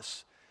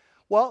us?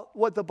 Well,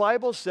 what the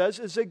Bible says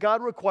is that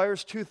God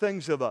requires two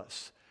things of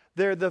us.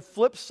 They're the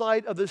flip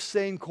side of the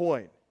same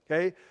coin,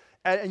 okay?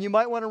 And you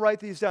might want to write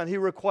these down. He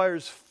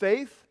requires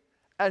faith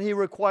and He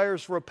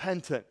requires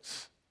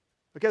repentance.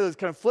 Okay, those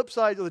kind of flip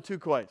sides of the two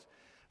coins.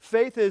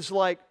 Faith is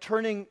like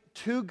turning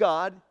to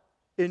God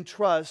in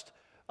trust.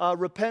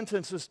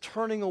 Repentance is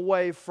turning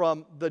away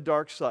from the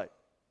dark side.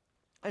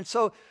 And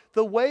so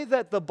the way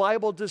that the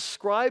Bible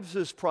describes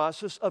this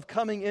process of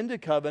coming into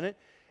covenant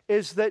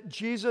is that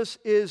Jesus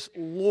is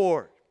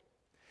Lord.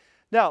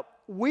 Now,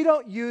 we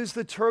don't use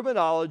the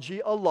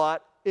terminology a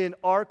lot in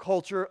our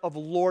culture of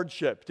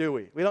lordship, do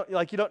we? We don't,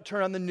 like, you don't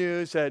turn on the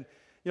news and,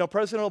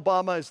 President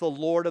Obama is the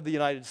Lord of the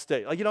United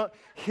States. Like, you don't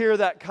hear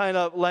that kind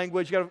of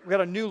language. We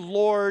got a new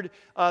Lord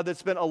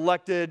that's been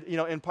elected,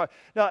 in part.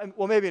 Now,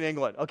 well, maybe in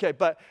England, okay,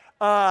 but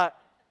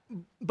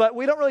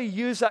we don't really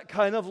use that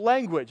kind of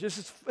language.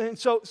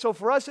 So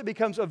for us, it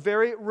becomes a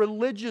very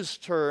religious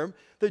term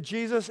that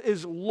Jesus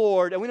is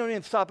Lord, and we don't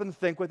even stop and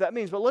think what that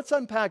means. But let's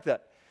unpack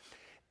that.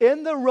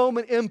 In the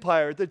Roman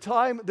Empire, at the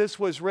time this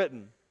was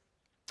written,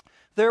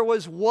 there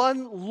was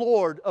one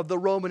Lord of the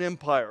Roman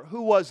Empire.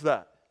 Who was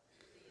that?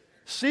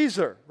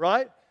 Caesar,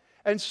 right?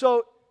 And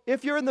so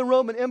if you're in the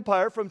Roman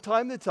Empire from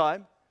time to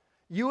time,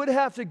 you would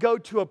have to go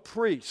to a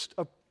priest.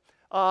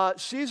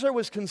 Caesar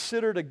was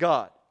considered a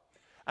god.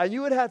 And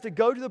you would have to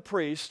go to the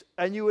priest,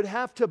 and you would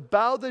have to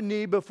bow the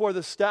knee before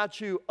the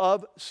statue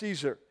of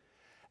Caesar.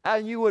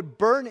 And you would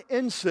burn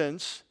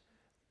incense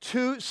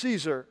to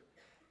Caesar,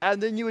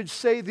 and then you would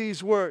say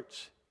these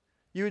words.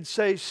 You would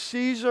say,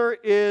 Caesar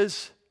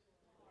is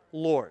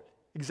Lord.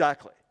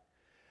 Exactly.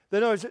 In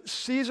other words,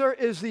 Caesar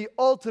is the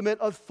ultimate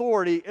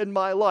authority in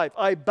my life.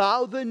 I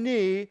bow the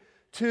knee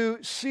to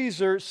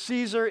Caesar,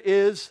 Caesar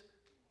is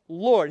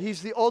Lord.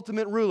 He's the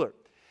ultimate ruler.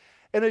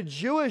 In a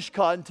Jewish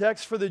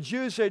context, for the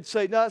Jews, they'd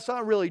say, no, that's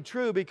not really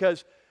true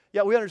because,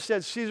 yeah, we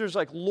understand Caesar's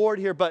like Lord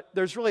here, but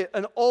there's really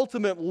an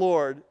ultimate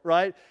Lord,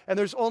 right? And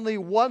there's only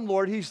one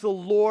Lord. He's the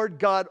Lord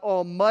God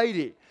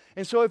Almighty.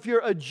 And so if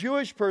you're a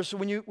Jewish person,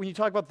 when you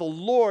talk about the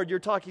Lord, you're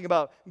talking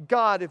about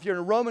God. If you're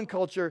in a Roman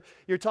culture,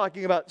 you're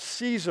talking about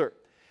Caesar.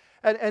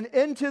 And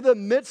into the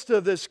midst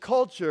of this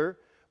culture,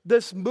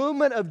 this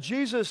movement of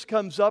Jesus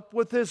comes up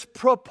with this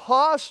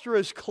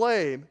preposterous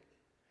claim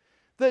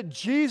that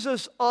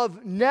Jesus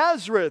of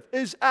Nazareth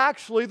is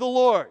actually the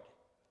Lord.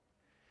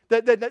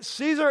 That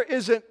Caesar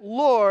isn't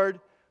Lord,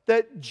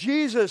 that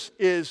Jesus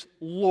is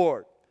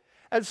Lord.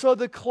 And so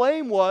the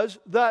claim was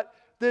that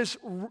this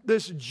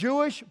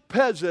Jewish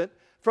peasant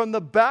from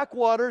the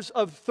backwaters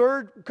of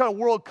third kind of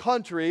world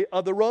country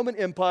of the Roman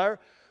Empire,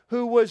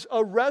 who was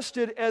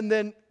arrested and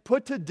then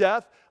put to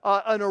death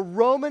in a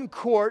Roman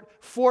court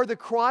for the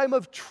crime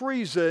of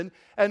treason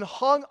and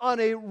hung on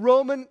a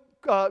Roman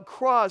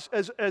cross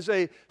as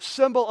a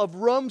symbol of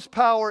Rome's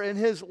power and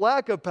his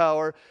lack of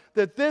power,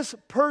 that this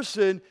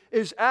person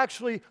is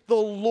actually the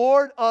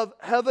Lord of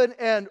heaven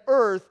and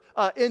earth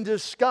in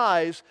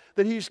disguise,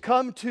 that he's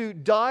come to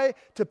die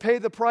to pay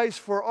the price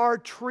for our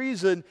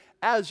treason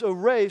as a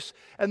race,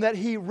 and that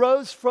he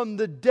rose from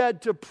the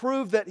dead to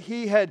prove that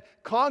he had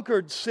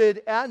conquered sin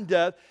and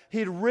death.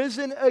 He'd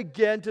risen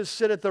again to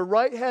sit at the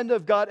right hand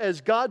of God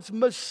as God's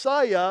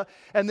Messiah,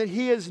 and that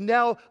he is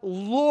now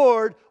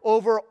Lord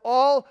over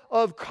all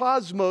of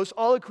cosmos,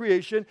 all of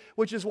creation,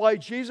 which is why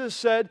Jesus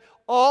said,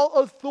 all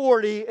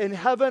authority in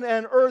heaven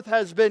and earth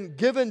has been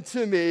given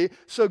to me,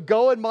 so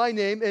go in my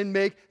name and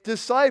make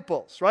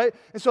disciples, right?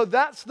 And so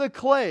that's the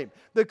claim.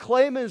 The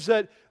claim is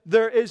that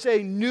there is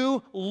a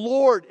new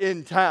Lord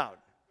in town,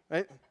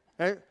 right?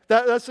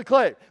 That's the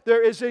claim.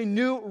 There is a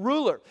new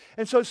ruler.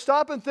 And so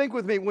stop and think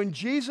with me. When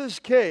Jesus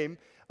came,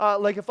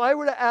 like if I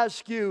were to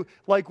ask you,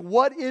 like,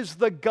 what is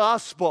the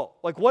gospel?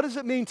 Like, what does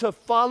it mean to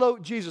follow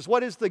Jesus?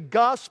 What is the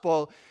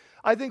gospel?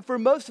 I think for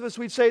most of us,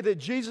 we'd say that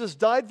Jesus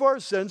died for our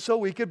sins so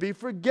we could be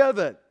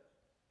forgiven.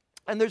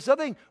 And there's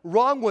nothing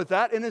wrong with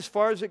that in as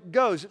far as it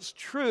goes. It's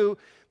true,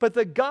 but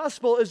the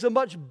gospel is a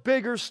much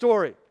bigger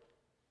story.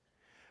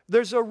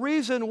 There's a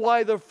reason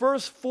why the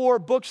first 4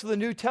 books of the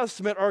New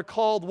Testament are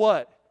called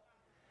what?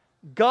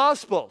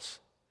 Gospels.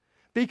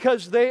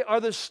 Because they are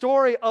the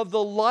story of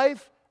the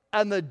life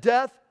and the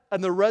death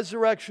and the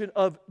resurrection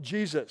of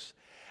Jesus.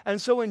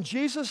 And so when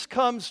Jesus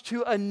comes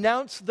to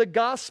announce the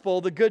gospel,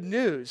 the good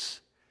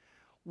news,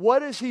 what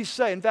does he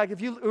say? In fact, if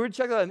you were to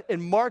check that out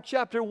in Mark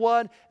chapter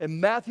 1 and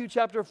Matthew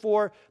chapter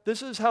 4,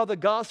 this is how the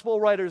gospel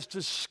writers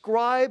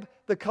describe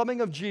the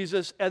coming of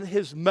Jesus and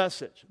his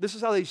message. This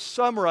is how they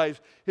summarize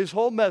his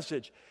whole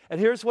message. And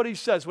here's what he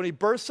says. When he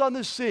bursts on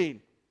the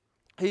scene,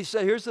 he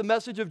said, here's the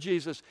message of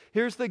Jesus.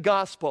 Here's the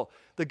gospel.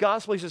 The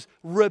gospel, he says,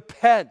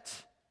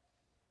 repent,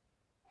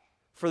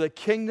 for the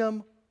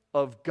kingdom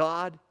of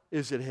God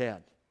is at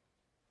hand.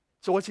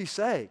 So what's he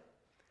saying?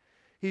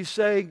 He's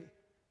saying,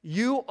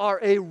 you are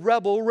a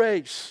rebel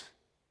race.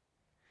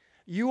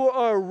 You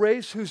are a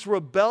race who's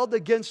rebelled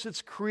against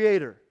its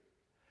creator.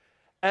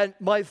 And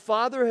my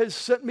Father has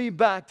sent me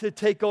back to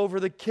take over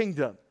the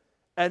kingdom.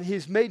 And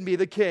he's made me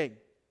the king.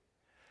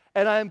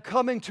 And I am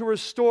coming to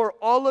restore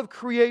all of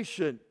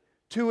creation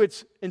to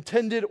its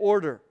intended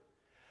order.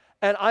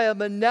 And I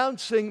am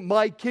announcing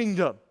my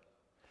kingdom.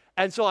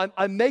 And so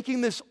I'm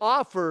making this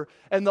offer,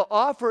 and the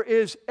offer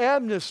is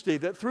amnesty,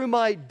 that through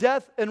my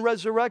death and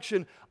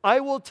resurrection, I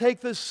will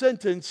take the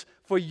sentence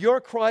for your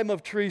crime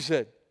of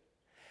treason.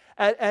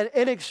 And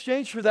in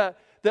exchange for that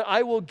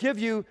I will give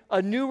you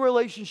a new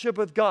relationship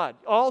with God.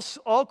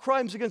 All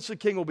crimes against the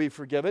king will be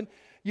forgiven.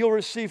 You'll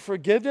receive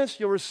forgiveness.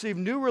 You'll receive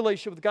new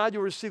relationship with God.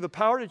 You'll receive the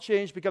power to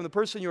change, become the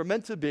person you're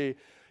meant to be.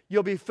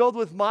 You'll be filled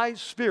with my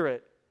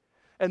Spirit.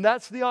 And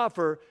that's the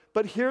offer.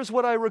 But here's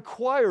what I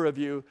require of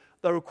you.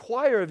 The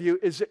require of you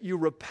is that you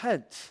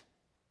repent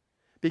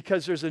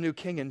because there's a new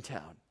king in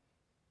town.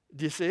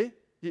 Do you see?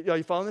 Are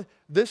you following this?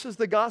 This is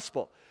the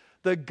gospel.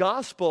 The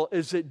gospel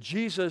is that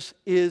Jesus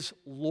is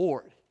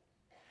Lord.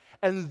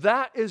 And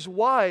that is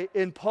why,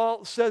 and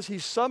Paul says he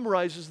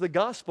summarizes the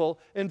gospel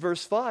in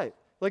verse 5.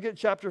 Look at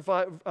chapter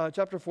 4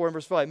 and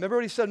verse 5. Remember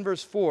what he said in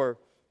verse 4?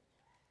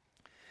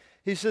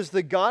 He says,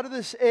 the God of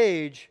this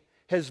age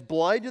has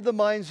blinded the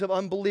minds of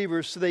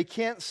unbelievers so they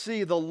can't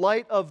see the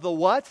light of the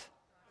what?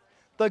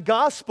 The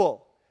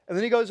gospel. And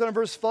then he goes on in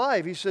verse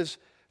 5. He says,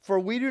 for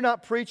we do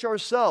not preach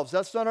ourselves.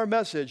 That's not our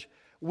message.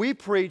 We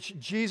preach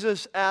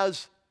Jesus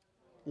as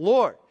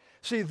Lord.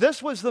 See,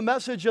 this was the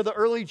message of the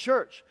early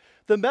church.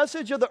 The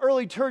message of the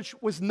early church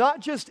was not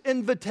just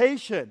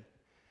invitation.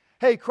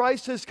 Hey,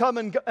 Christ has come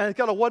and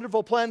got a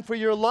wonderful plan for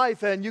your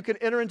life, and you can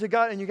enter into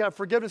God, and you got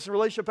forgiveness and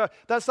relationship.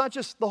 That's not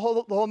just the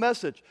whole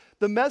message.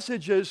 The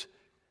message is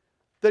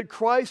that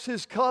Christ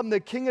has come, the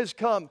King has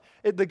come.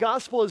 The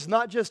gospel is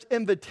not just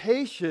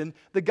invitation.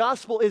 The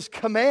gospel is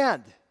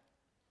command.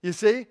 You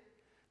see?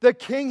 The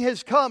King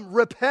has come.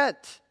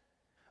 Repent.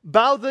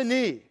 Bow the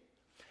knee.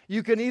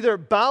 You can either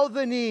bow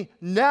the knee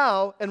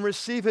now and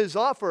receive his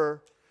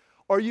offer,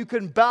 or you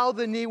can bow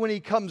the knee when he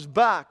comes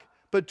back.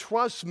 But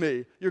trust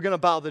me, you're going to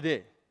bow the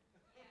knee.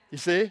 You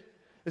see?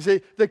 You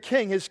see, the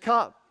king has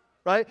come,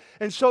 right?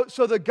 And so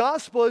the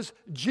gospel is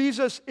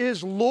Jesus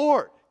is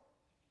Lord,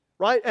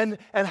 right? And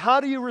how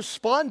do you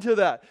respond to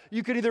that?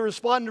 You can either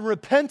respond in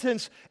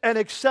repentance and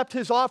accept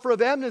his offer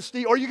of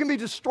amnesty, or you can be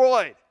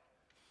destroyed.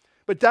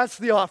 But that's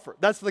the offer.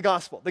 That's the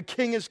gospel. The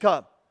king has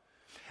come.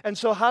 And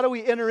so how do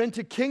we enter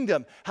into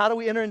kingdom? How do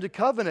we enter into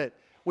covenant?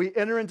 We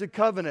enter into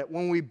covenant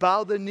when we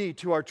bow the knee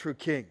to our true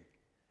king.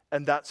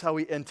 And that's how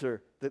we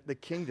enter the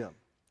kingdom.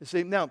 You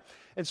see, now,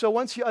 and so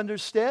once you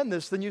understand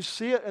this, then you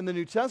see it in the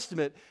New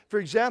Testament. For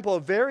example, a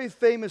very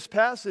famous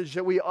passage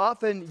that we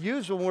often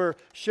use when we're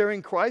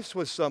sharing Christ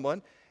with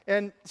someone,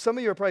 and some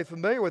of you are probably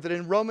familiar with it,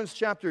 in Romans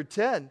chapter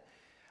 10.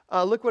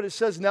 Look what it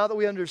says now that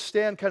we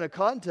understand kind of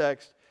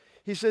context.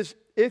 He says,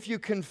 if you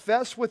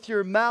confess with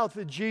your mouth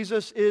that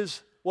Jesus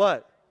is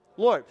what?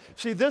 Lord.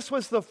 See, this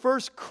was the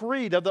first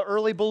creed of the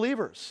early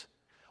believers.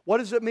 What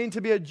does it mean to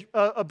be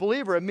a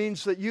believer? It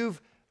means that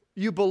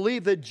you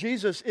believe that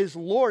Jesus is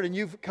Lord and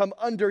you've come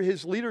under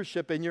his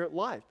leadership in your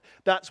life.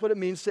 That's what it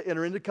means to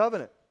enter into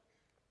covenant.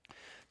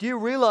 Do you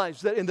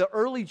realize that in the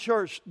early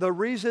church, the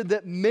reason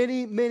that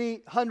many,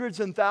 many hundreds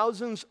and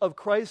thousands of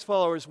Christ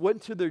followers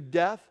went to their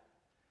death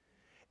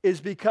is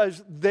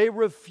because they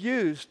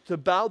refused to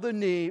bow the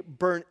knee,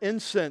 burn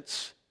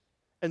incense,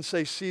 and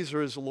say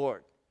Caesar is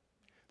Lord.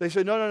 They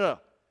said,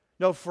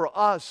 no, for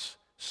us,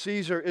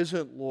 Caesar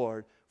isn't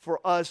Lord. For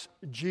us,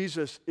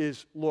 Jesus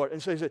is Lord. And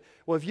so he said,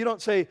 well, if you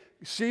don't say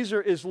Caesar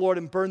is Lord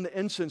and burn the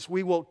incense,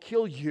 we will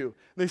kill you.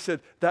 And they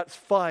said, that's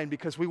fine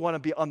because we want to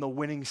be on the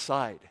winning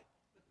side.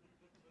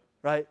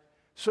 Right?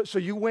 So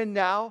you win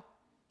now,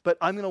 but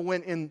I'm going to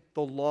win in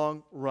the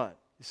long run.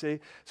 You see?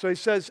 So he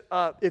says,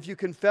 if you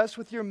confess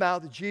with your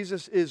mouth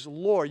Jesus is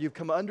Lord, you've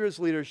come under his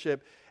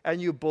leadership,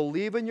 and you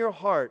believe in your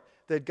heart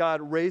that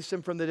God raised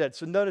him from the dead.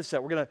 So notice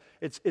that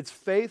it's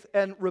faith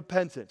and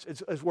repentance.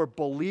 It's as we're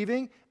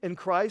believing in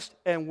Christ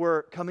and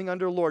we're coming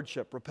under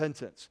lordship,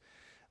 repentance.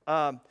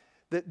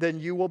 Then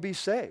you will be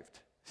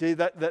saved. See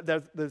that's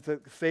the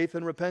faith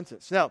and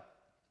repentance. Now,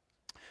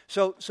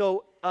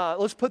 so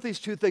let's put these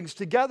two things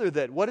together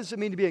then. What does it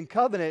mean to be in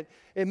covenant?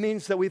 It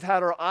means that we've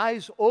had our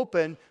eyes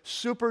open,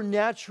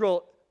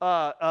 supernatural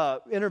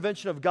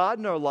intervention of God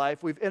in our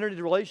life. We've entered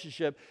into a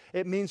relationship.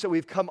 It means that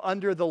we've come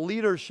under the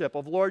leadership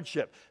of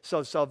lordship.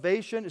 So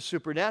salvation is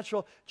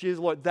supernatural. Jesus,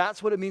 Lord,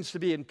 that's what it means to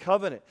be in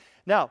covenant.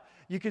 Now,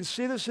 you can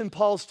see this in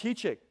Paul's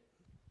teaching.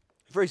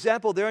 For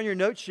example, there on your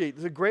note sheet,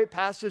 there's a great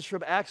passage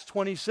from Acts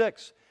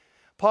 26.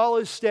 Paul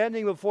is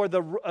standing before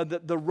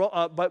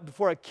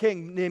before a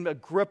king named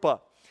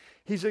Agrippa.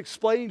 He's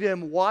explaining to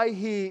him why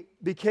he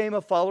became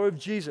a follower of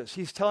Jesus.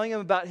 He's telling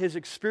him about his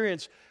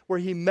experience where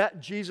he met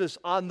Jesus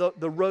on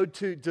the road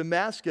to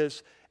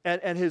Damascus,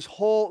 and his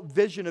whole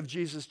vision of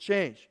Jesus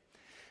changed.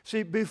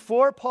 See,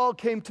 before Paul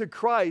came to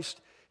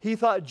Christ, he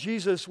thought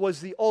Jesus was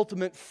the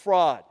ultimate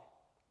fraud.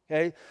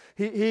 Okay?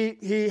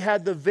 He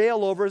had the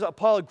veil over.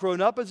 Paul had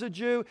grown up as a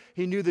Jew.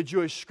 He knew the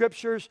Jewish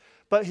scriptures,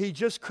 but he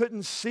just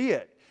couldn't see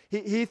it.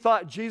 He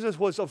thought Jesus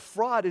was a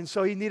fraud, and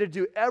so he needed to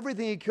do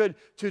everything he could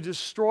to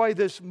destroy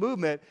this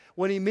movement.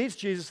 When he meets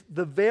Jesus,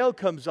 the veil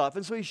comes off.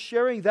 And so he's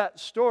sharing that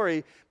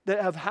story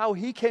of how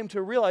he came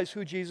to realize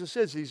who Jesus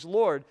is. He's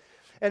Lord.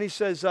 And he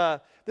says,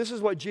 this is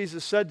what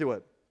Jesus said to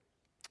him.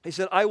 He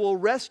said, I will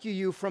rescue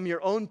you from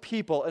your own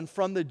people and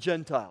from the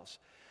Gentiles.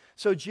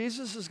 So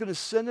Jesus is going to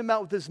send him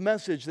out with this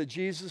message that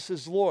Jesus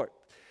is Lord.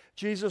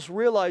 Jesus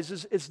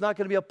realizes it's not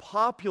going to be a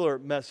popular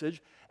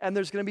message, and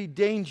there's going to be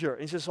danger.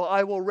 And he says, so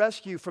I will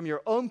rescue from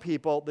your own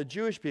people, the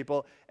Jewish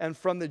people, and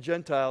from the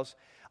Gentiles.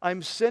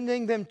 I'm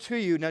sending them to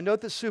you. Now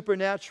note the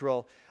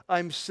supernatural.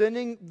 I'm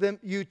sending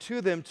you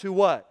to them to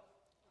what?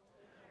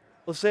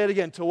 Let's say it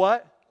again. To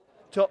what?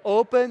 To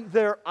open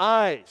their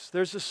eyes.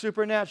 There's the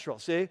supernatural,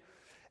 see?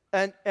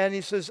 And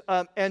he says,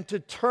 and to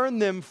turn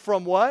them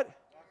from what?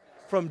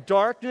 From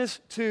darkness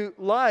to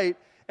light,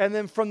 and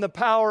then from the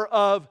power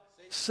of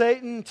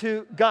Satan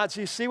to God.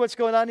 So you see what's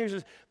going on here?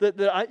 Says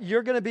that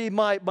you're going to be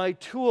my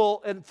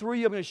tool, and through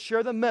you I'm going to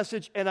share the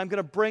message, and I'm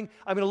going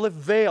to lift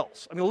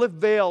veils. I'm going to lift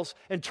veils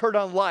and turn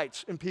on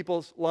lights in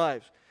people's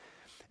lives.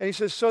 And he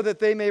says, so that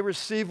they may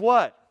receive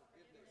what?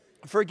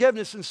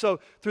 Forgiveness. And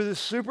so through the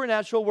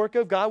supernatural work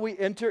of God, we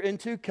enter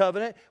into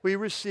covenant. We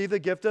receive the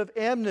gift of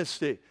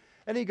amnesty.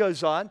 And he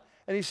goes on,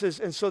 and he says,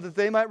 and so that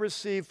they might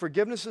receive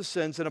forgiveness of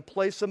sins and a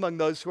place among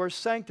those who are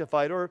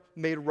sanctified or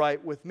made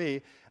right with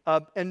me.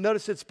 And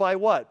notice it's by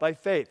what? By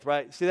faith,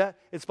 right? See that?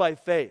 It's by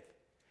faith.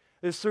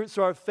 So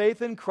our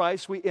faith in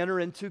Christ, we enter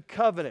into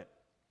covenant.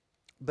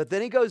 But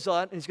then he goes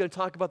on, and he's going to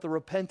talk about the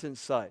repentance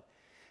side.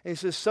 And he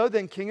says, so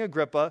then, King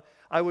Agrippa,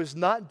 I was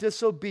not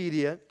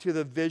disobedient to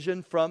the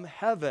vision from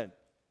heaven.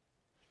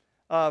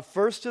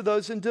 First to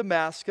those in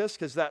Damascus,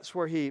 because that's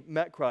where he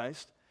met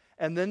Christ,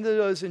 and then to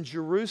those in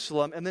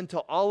Jerusalem, and then to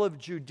all of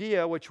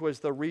Judea, which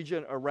was the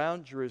region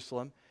around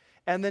Jerusalem,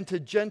 and then to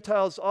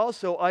Gentiles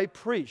also I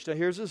preached. Now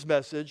here's his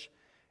message.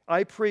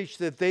 I preached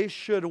that they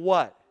should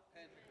what?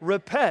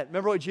 Repent.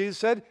 Remember what Jesus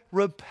said?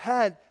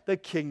 Repent, the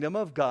kingdom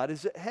of God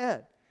is at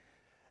hand.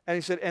 And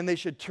he said, and they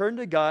should turn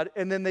to God,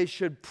 and then they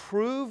should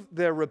prove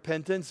their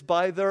repentance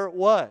by their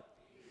what?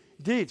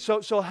 Deeds.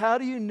 So how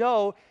do you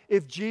know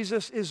if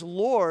Jesus is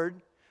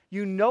Lord?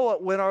 You know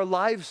it when our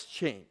lives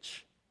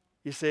change.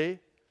 You see?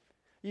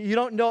 You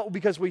don't know it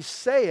because we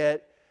say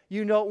it.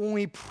 You know it when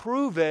we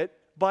prove it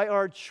by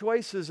our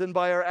choices and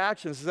by our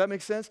actions. Does that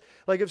make sense?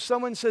 Like if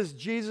someone says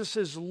Jesus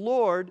is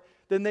Lord,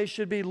 then they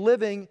should be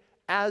living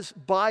as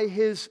by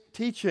his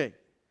teaching.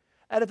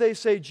 And if they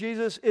say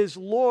Jesus is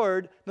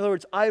Lord, in other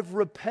words, I've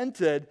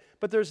repented,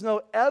 but there's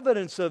no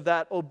evidence of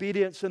that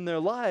obedience in their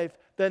life,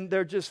 then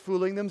they're just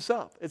fooling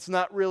themselves. It's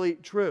not really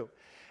true.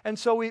 And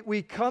so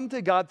we come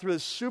to God through the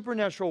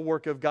supernatural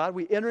work of God.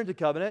 We enter into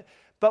covenant,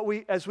 but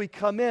as we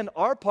come in,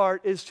 our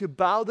part is to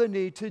bow the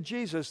knee to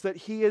Jesus, that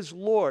he is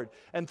Lord.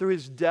 And through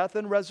his death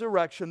and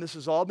resurrection, this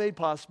is all made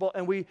possible,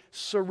 and we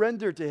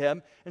surrender to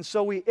him. And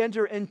so we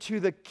enter into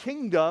the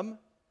kingdom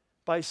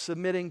by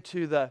submitting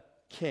to the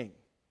king.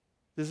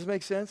 Does this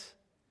make sense?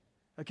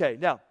 Okay,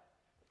 now,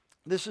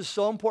 this is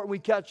so important we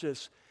catch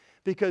this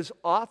because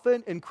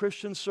often in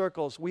Christian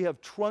circles, we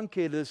have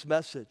truncated this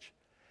message.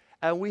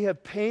 And we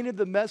have painted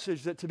the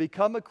message that to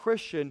become a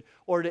Christian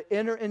or to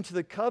enter into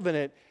the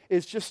covenant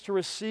is just to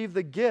receive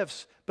the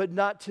gifts, but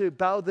not to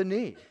bow the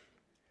knee.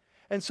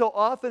 And so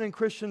often in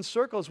Christian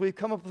circles, we've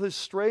come up with this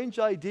strange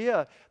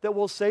idea that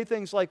we'll say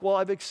things like, well,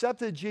 I've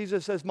accepted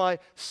Jesus as my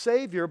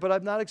Savior, but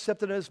I've not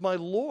accepted him as my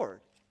Lord.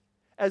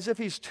 As if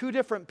he's two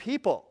different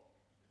people,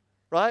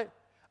 right?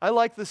 I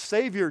like the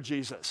Savior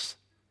Jesus.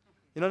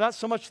 Not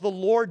so much the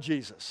Lord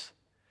Jesus.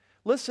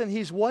 Listen,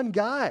 he's one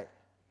guy.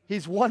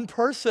 He's one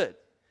person.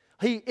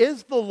 He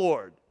is the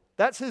Lord.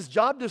 That's his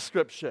job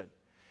description.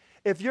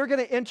 If you're going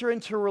to enter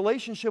into a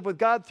relationship with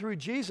God through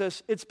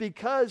Jesus, it's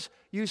because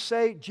you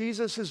say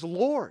Jesus is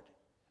Lord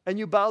and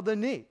you bow the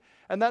knee.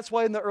 And that's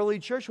why in the early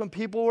church, when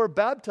people were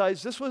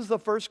baptized, this was the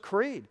first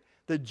creed,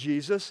 that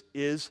Jesus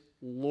is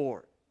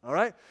Lord. All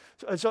right?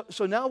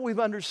 So now we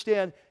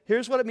understand,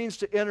 here's what it means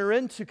to enter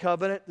into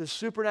covenant, the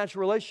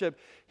supernatural relationship.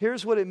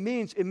 Here's what it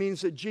means. It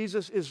means that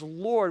Jesus is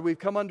Lord. We've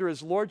come under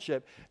his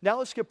lordship. Now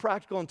let's get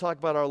practical and talk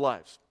about our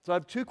lives. So I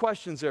have two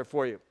questions there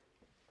for you.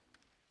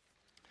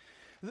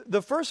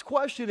 The first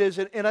question is,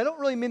 and I don't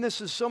really mean this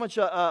as so much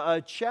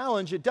a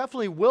challenge. It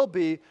definitely will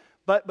be,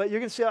 but you're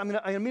going to say, I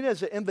mean it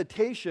as an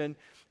invitation.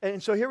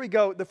 And so here we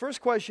go. The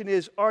first question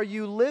is, are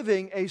you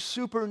living a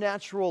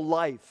supernatural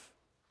life?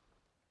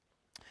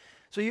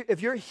 So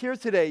if you're here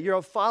today, you're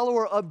a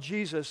follower of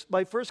Jesus,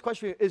 my first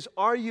question is,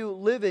 are you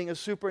living a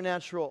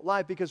supernatural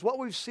life? Because what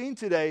we've seen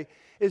today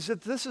is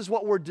that this is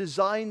what we're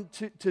designed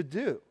to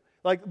do.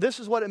 Like, this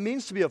is what it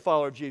means to be a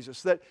follower of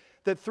Jesus, that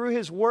through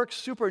his work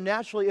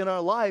supernaturally in our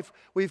life,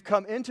 we've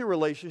come into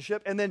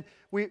relationship, and then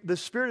the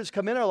Spirit has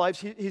come in our lives.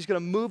 He's going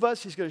to move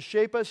us. He's going to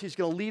shape us. He's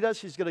going to lead us.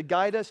 He's going to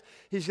guide us.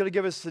 He's going to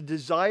give us the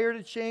desire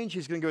to change.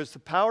 He's going to give us the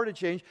power to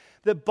change.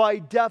 That by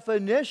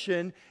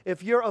definition,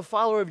 if you're a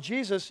follower of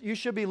Jesus, you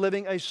should be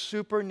living a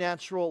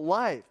supernatural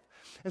life.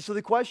 And so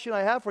the question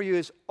I have for you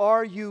is,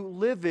 are you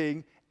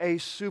living a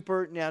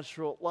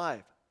supernatural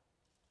life?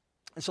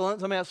 And so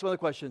let me ask some other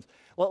questions.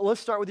 Well,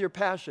 let's start with your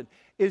passion.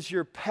 Is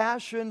your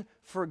passion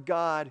for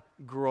God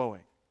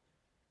growing?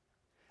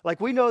 Like,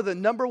 we know the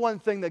number one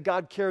thing that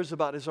God cares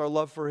about is our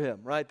love for him,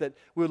 right? That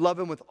we would love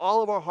him with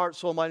all of our heart,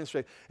 soul, mind, and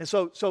strength. And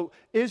so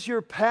is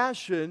your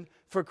passion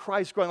for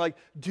Christ growing? Like,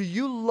 do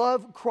you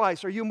love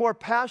Christ? Are you more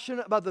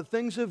passionate about the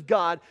things of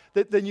God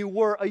than you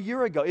were a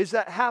year ago? Is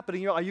that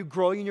happening? Are you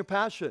growing in your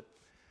passion?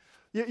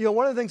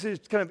 One of the things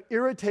that kind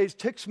of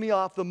ticks me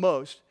off the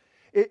most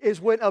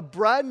is when a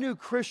brand new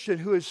Christian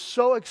who is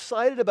so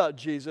excited about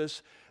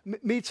Jesus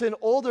meets an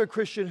older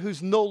Christian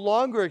who's no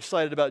longer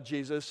excited about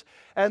Jesus,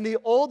 and the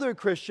older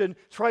Christian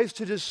tries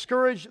to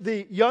discourage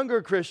the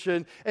younger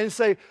Christian and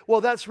say, well,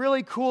 that's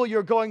really cool,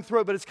 you're going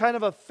through it, but it's kind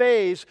of a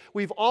phase.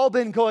 We've all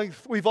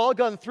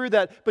gone through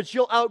that, but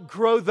you'll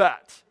outgrow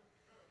that.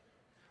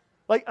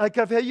 Like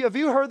have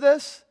you heard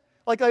this?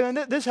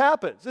 This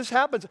happens. This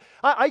happens.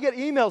 I get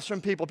emails from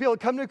people. People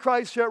come to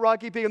Christ here at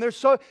Rocky Peak, and they're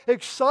so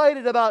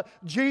excited about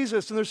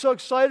Jesus, and they're so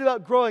excited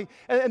about growing.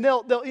 And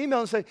they'll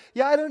email and say,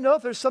 yeah, I don't know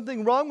if there's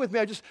something wrong with me.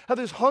 I just have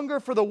this hunger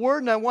for the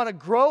Word, and I want to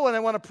grow, and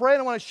I want to pray,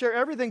 and I want to share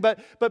everything.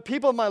 But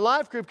people in my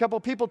life group, a couple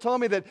of people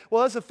told me that,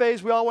 well, that's a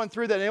phase we all went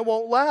through that, and it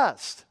won't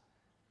last.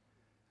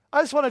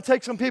 I just want to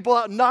take some people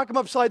out and knock them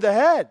upside the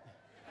head,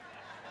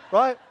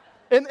 right?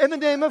 In the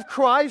name of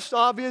Christ,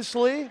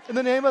 obviously, in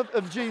the name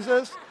of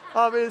Jesus,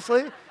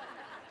 obviously.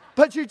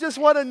 But you just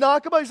want to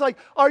knock him out. He's like,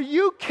 are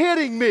you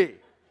kidding me?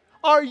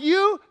 Are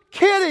you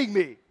kidding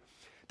me?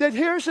 That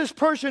here's this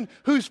person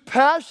who's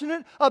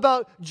passionate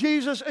about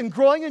Jesus and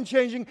growing and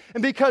changing,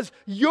 and because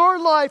your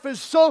life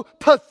is so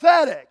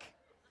pathetic,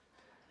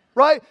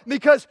 right?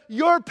 Because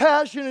your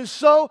passion is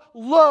so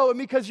low, and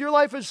because your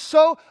life is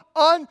so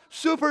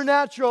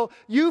unsupernatural,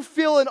 you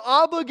feel an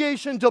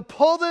obligation to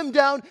pull them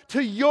down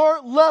to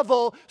your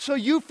level so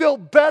you feel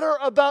better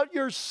about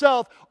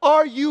yourself.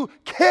 Are you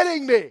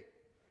kidding me?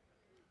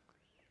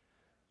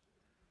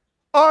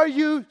 Are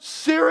you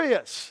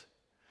serious?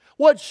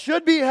 What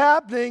should be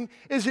happening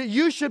is that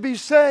you should be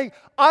saying,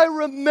 I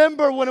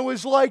remember when it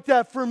was like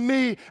that for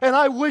me, and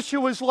I wish it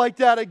was like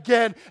that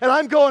again, and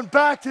I'm going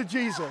back to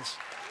Jesus,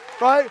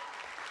 right?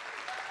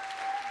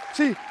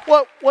 See,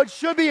 what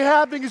should be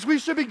happening is we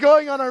should be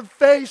going on our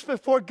face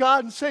before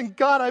God and saying,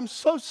 God, I'm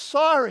so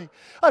sorry.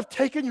 I've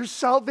taken your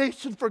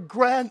salvation for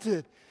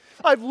granted.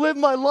 I've lived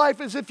my life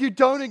as if you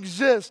don't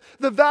exist.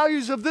 The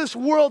values of this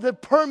world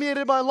have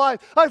permeated my life.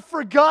 I've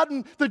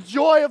forgotten the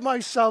joy of my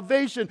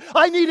salvation.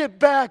 I need it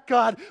back,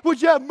 God.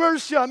 Would you have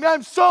mercy on me?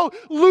 I'm so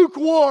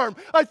lukewarm.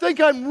 I think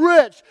I'm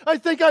rich. I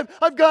think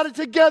I've got it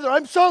together.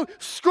 I'm so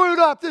screwed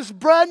up. This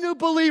brand new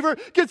believer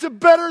gets it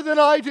better than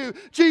I do.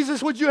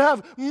 Jesus, would you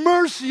have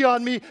mercy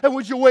on me and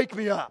would you wake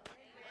me up?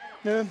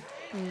 Yeah.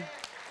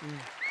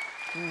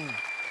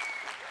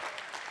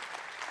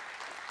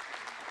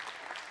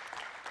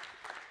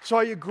 So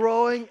are you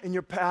growing in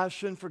your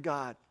passion for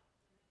God?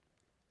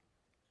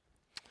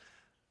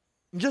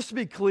 Just to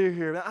be clear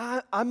here,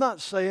 I'm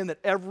not saying that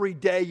every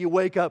day you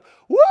wake up,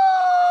 woo!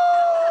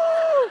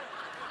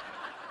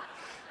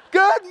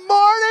 Good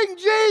morning,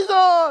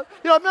 Jesus!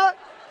 I'm not,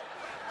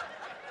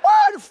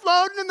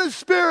 floating in the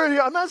Spirit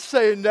here. I'm not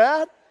saying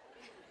that.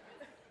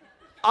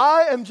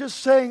 I am just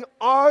saying,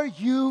 are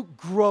you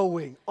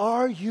growing?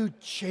 Are you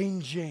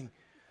changing?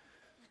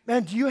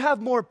 Man, do you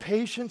have more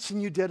patience than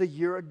you did a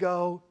year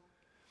ago?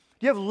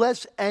 Do you have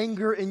less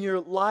anger in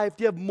your life?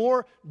 Do you have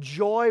more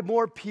joy,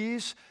 more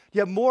peace? Do you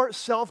have more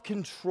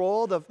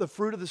self-control, the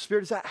fruit of the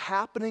Spirit? Is that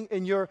happening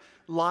in your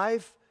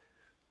life?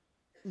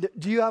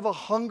 Do you have a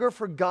hunger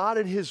for God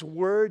and His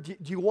Word?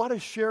 Do you want to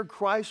share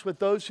Christ with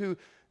those who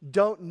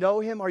don't know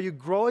Him? Are you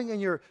growing in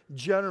your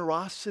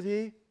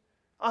generosity?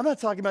 I'm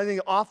not talking about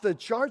anything off the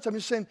charts. I'm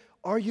just saying,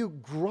 are you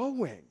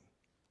growing?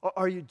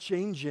 Are you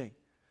changing?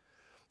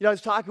 I was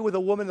talking with a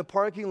woman in the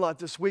parking lot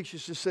this week.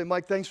 She's just saying,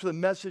 Mike, thanks for the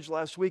message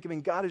last week. I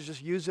mean, God has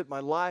just used it in my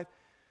life.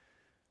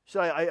 She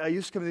said, I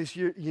used to come to this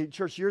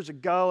church years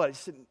ago. I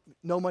just didn't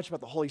know much about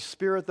the Holy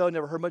Spirit, though.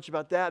 Never heard much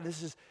about that. And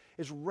this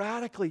is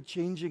radically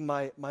changing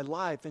my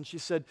life. And she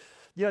said,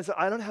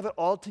 I don't have it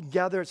all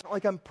together. It's not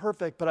like I'm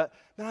perfect, but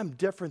I'm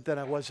different than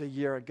I was a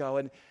year ago.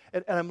 And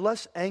I'm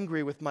less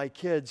angry with my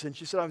kids. And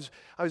she said,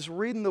 I was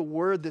reading the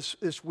Word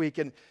this week,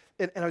 and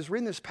I was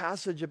reading this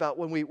passage about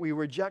when we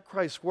reject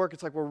Christ's work.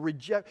 It's like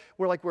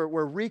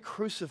we're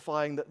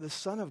re-crucifying the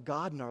Son of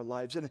God in our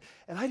lives. And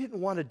I didn't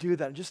want to do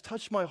that. It just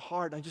touched my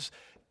heart. And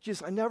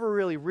I never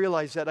really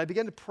realized that. I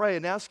began to pray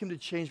and ask Him to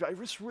change, but I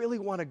just really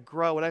want to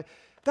grow. And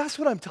that's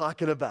what I'm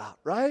talking about,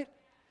 right?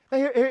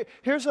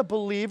 Here's a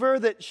believer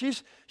that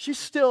she's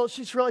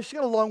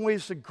got a long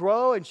ways to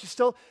grow, and she's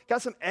still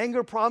got some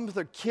anger problems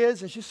with her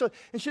kids, and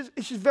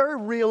she's very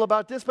real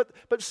about this,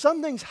 but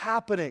something's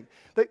happening.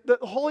 The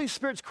Holy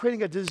Spirit's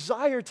creating a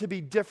desire to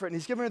be different,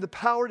 and He's giving her the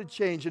power to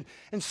change,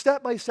 and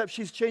step by step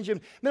she's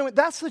changing. Man,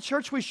 that's the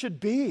church we should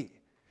be.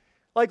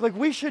 Like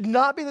we should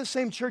not be the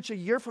same church a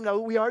year from now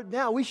we are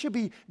now. We should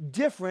be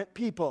different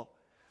people.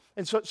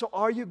 And so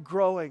are you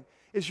growing?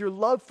 Is your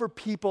love for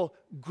people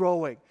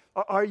growing?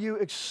 Are you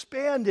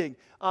expanding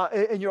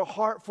in your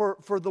heart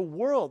for the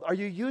world? Are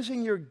you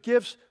using your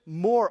gifts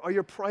more? Are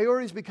your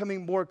priorities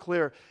becoming more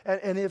clear?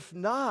 And if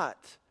not,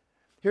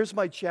 here's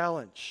my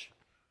challenge.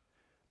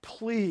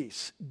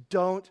 Please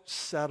don't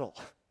settle.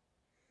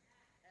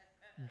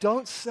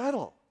 Don't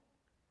settle.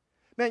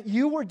 Man,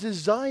 you were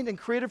designed and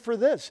created for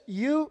this.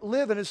 You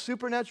live in a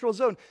supernatural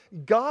zone.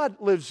 God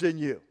lives in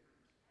you.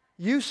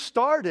 You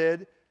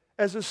started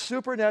as a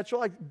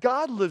supernatural,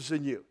 God lives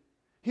in you.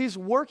 He's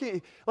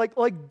working,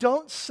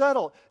 don't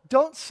settle.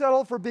 Don't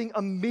settle for being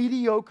a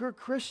mediocre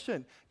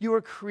Christian. You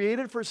were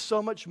created for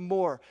so much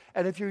more.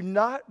 And if you're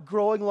not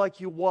growing like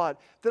you want,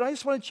 then I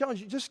just want to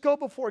challenge you. Just go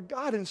before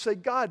God and say,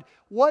 God,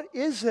 what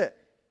is it?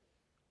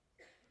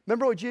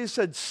 Remember what Jesus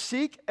said,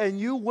 seek and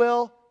you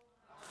will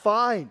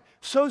find.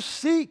 So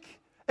seek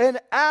and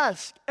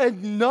ask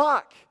and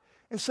knock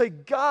and say,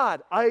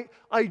 God, I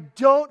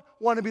don't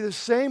want to be the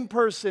same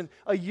person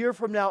a year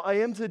from now I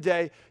am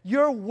today.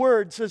 Your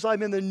word says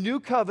I'm in the new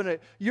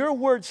covenant. Your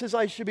word says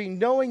I should be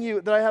knowing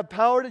you, that I have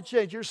power to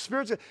change. Your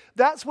spirit says,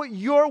 that's what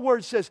your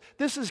word says.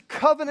 This is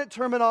covenant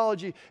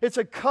terminology. It's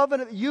a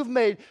covenant that you've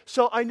made.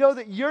 So I know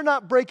that you're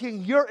not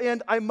breaking your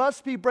end. I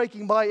must be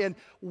breaking my end.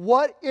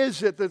 What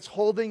is it that's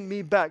holding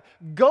me back?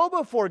 Go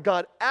before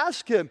God,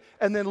 ask Him,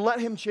 and then let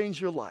Him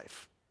change your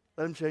life.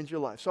 Let Him change your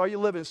life. So are you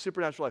living a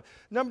supernatural life?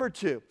 Number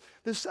two,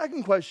 the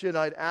second question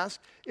I'd ask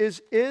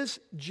is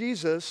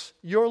Jesus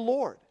your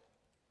Lord?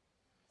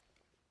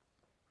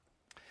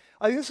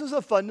 I think this is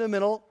a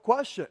fundamental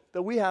question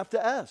that we have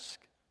to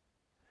ask.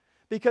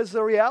 Because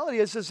the reality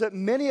is that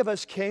many of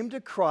us came to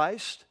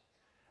Christ,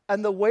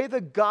 and the way the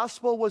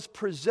gospel was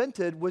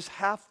presented was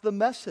half the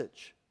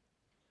message.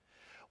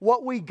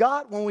 What we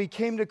got when we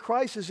came to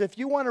Christ is if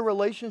you want a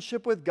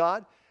relationship with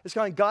God, it's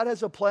kind of God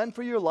has a plan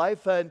for your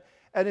life,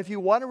 and if you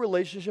want a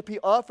relationship, He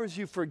offers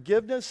you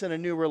forgiveness and a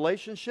new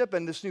relationship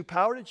and this new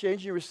power to change,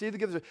 and you receive the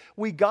gift.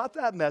 We got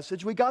that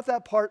message. We got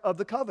that part of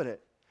the covenant.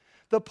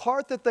 The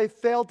part that they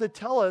failed to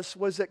tell us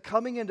was that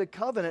coming into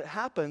covenant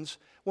happens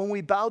when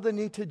we bow the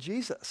knee to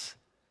Jesus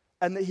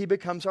and that he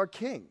becomes our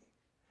king.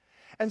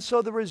 And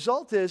so the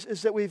result is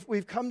that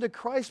we've come to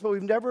Christ, but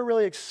we've never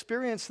really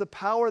experienced the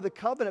power of the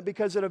covenant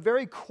because at a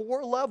very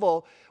core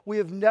level, we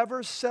have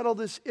never settled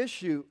this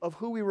issue of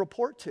who we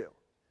report to.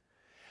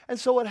 And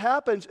so what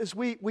happens is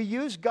we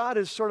use God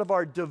as sort of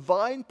our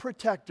divine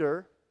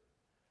protector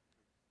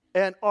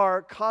and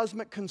our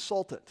cosmic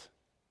consultant.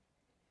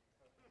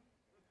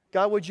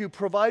 God, would you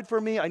provide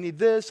for me? I need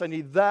this, I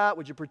need that.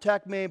 Would you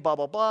protect me? Blah,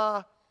 blah,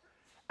 blah.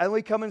 And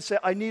we come and say,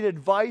 I need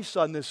advice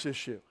on this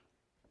issue.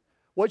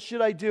 What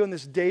should I do in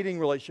this dating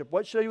relationship?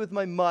 What should I do with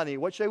my money?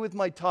 What should I do with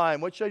my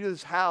time? What should I do with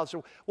this house?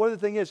 Or whatever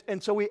the thing is.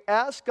 And so we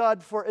ask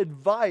God for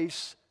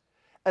advice,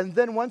 and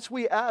then once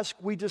we ask,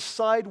 we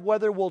decide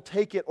whether we'll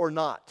take it or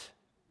not.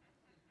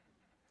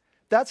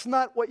 That's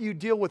not what you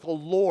deal with a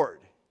Lord.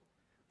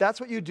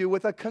 That's what you do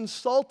with a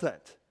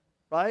consultant,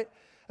 right?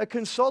 A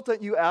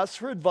consultant, you ask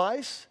for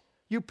advice,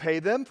 you pay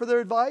them for their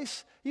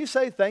advice, you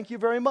say thank you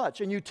very much,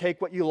 and you take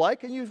what you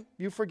like and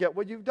you forget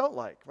what you don't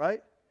like,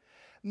 right?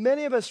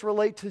 Many of us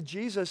relate to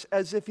Jesus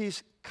as if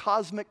he's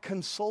cosmic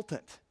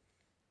consultant.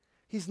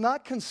 He's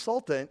not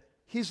consultant,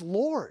 he's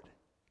Lord.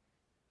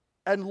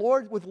 And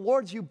with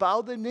lords, you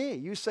bow the knee.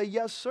 You say,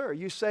 yes, sir.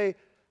 You say,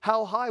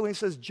 how high? When he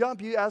says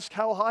jump, you ask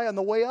how high on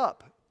the way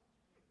up.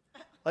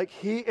 Like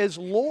he is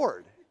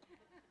Lord,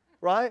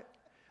 right?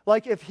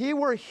 Like if he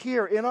were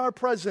here in our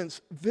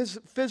presence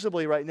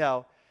visibly right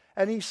now,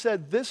 and he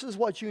said, this is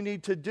what you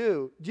need to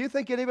do you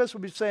think any of us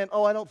would be saying,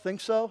 oh, I don't think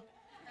so?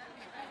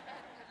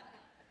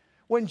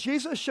 When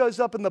Jesus shows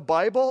up in the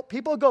Bible,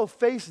 people go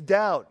face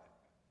down,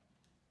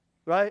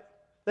 right?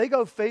 They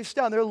go face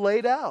down. They're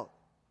laid out.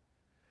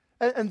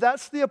 And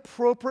that's the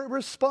appropriate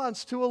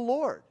response to a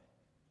Lord.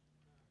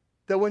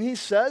 That when he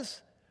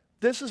says,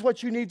 this is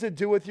what you need to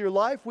do with your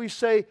life, we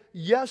say,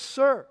 yes,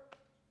 sir.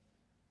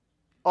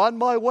 On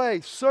my way,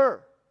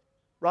 sir,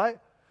 right?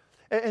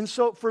 And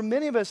so for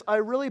many of us, I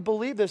really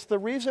believe this. The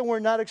reason we're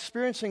not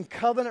experiencing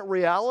covenant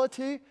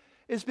reality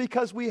is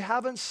because we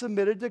haven't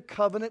submitted to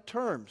covenant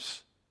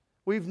terms.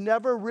 We've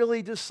never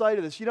really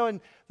decided this. You know,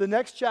 in the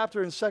next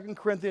chapter in 2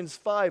 Corinthians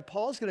 5,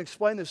 Paul's going to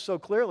explain this so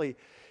clearly.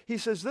 He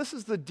says, this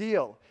is the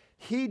deal.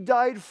 He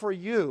died for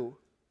you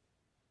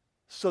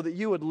so that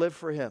you would live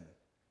for him.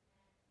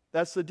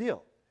 That's the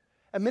deal.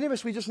 And many of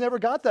us, we just never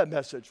got that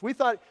message. We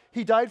thought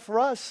he died for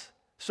us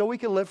so we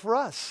can live for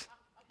us.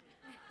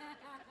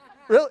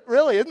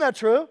 Really, isn't that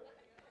true?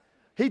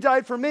 He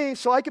died for me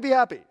so I could be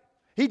happy.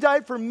 He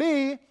died for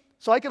me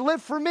so I could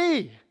live for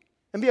me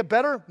and be a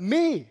better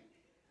me.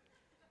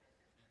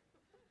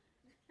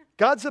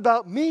 God's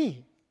about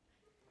me.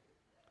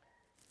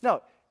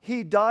 No,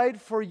 he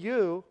died for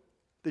you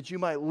that you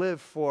might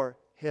live for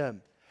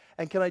him.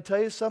 And can I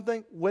tell you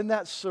something? When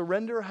that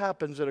surrender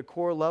happens at a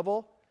core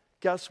level,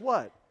 guess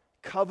what?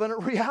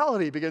 Covenant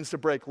reality begins to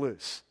break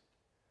loose.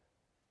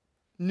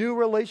 New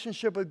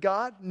relationship with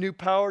God, new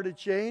power to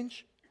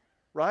change,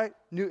 right?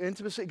 New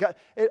intimacy. God,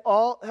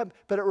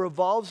 but it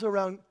revolves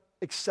around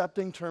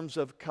accepting terms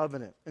of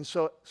covenant. And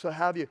so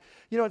have you.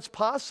 You know, it's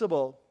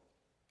possible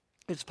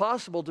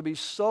to be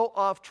so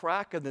off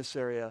track in this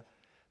area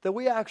that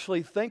we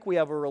actually think we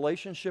have a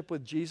relationship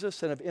with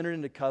Jesus and have entered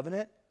into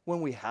covenant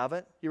when we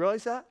haven't. You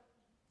realize that?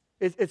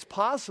 It's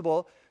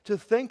possible to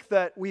think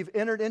that we've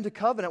entered into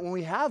covenant when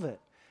we haven't.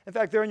 In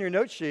fact, there in your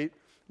note sheet,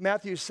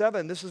 Matthew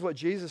 7, this is what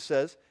Jesus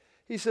says.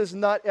 He says,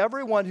 not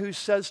everyone who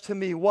says to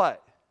me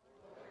what?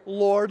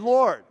 Lord,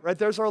 Lord. Right,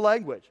 there's our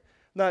language.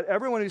 Not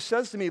everyone who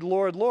says to me,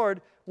 Lord, Lord,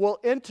 will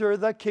enter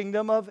the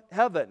kingdom of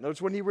heaven.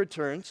 Notice when he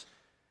returns.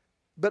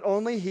 But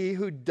only he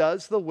who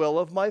does the will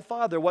of my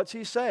Father. What's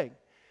he saying?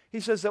 He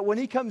says that when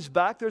he comes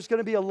back, there's going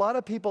to be a lot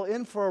of people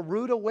in for a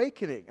rude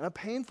awakening and a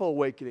painful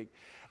awakening.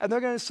 And they're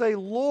going to say,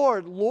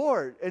 Lord,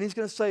 Lord. And he's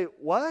going to say,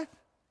 what?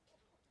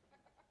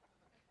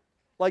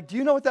 Like, do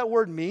you know what that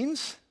word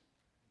means?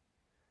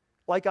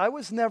 Like, I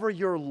was never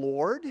your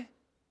Lord.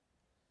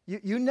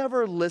 You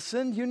never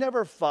listened. You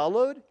never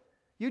followed.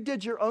 You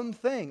did your own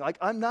thing. Like,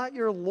 I'm not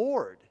your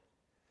Lord.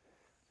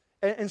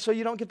 And so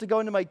you don't get to go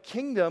into my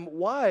kingdom.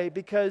 Why?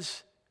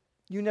 Because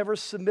you never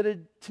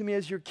submitted to me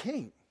as your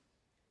king.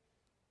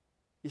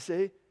 You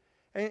see?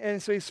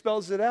 And so he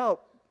spells it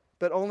out.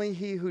 But only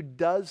he who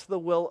does the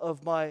will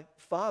of my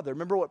Father.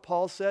 Remember what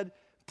Paul said?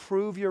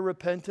 Prove your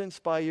repentance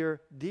by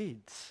your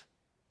deeds.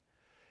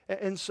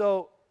 And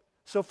so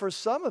for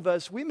some of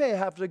us, we may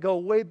have to go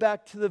way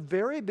back to the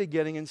very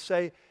beginning and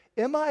say,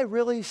 am I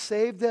really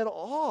saved at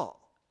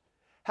all?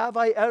 Have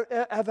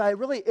I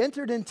really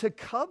entered into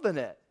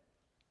covenant?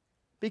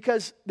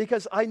 Because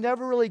I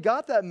never really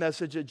got that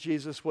message that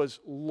Jesus was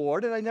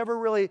Lord, and I never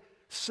really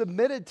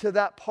submitted to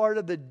that part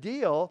of the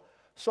deal.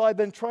 So I've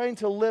been trying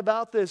to live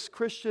out this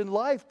Christian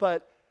life,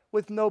 but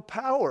with no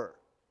power,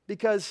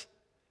 because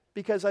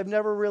I've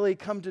never really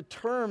come to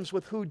terms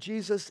with who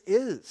Jesus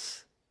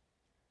is.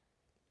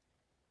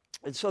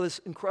 And so this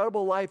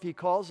incredible life he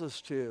calls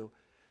us to,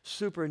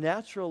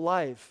 supernatural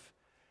life,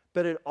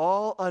 but it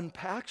all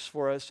unpacks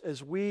for us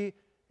as we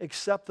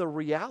accept the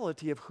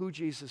reality of who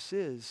Jesus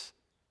is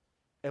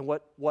and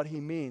what he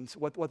means,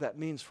 what that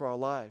means for our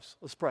lives.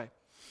 Let's pray.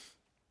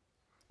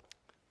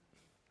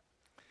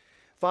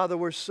 Father,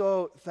 we're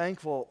so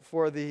thankful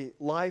for the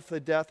life, the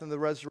death, and the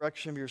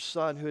resurrection of your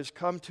Son, who has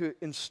come to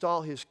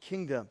install his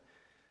kingdom.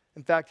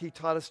 In fact, he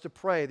taught us to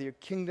pray that your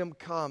kingdom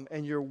come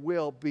and your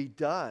will be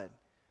done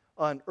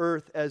on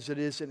earth as it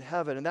is in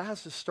heaven. And that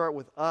has to start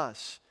with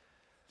us.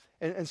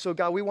 And so,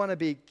 God, we want to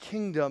be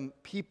kingdom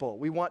people.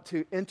 We want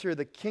to enter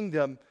the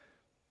kingdom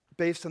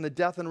based on the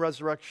death and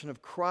resurrection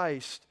of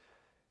Christ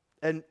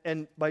and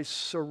by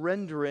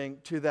surrendering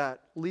to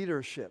that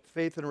leadership,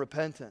 faith and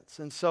repentance.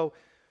 And so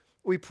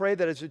we pray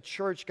that as a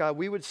church, God,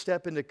 we would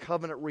step into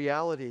covenant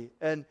reality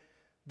and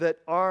that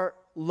our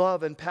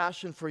love and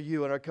passion for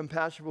you and our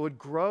compassion would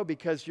grow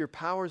because your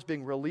power is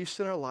being released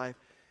in our life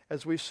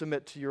as we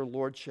submit to your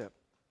lordship.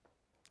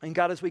 And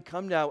God, as we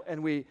come now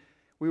and we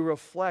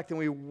reflect and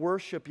we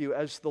worship you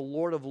as the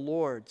Lord of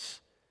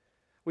Lords,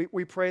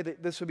 we pray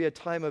that this would be a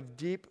time of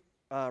deep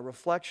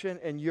reflection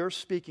and you're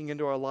speaking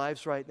into our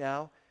lives right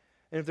now.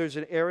 And if there's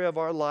an area of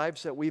our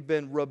lives that we've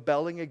been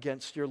rebelling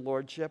against your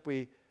lordship,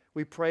 we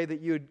pray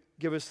that you'd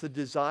give us the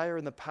desire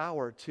and the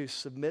power to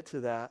submit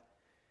to that.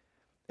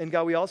 And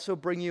God, we also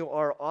bring you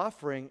our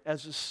offering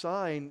as a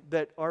sign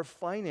that our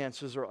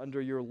finances are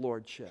under your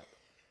lordship.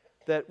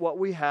 That what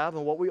we have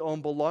and what we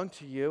own belong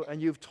to you,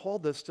 and you've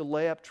told us to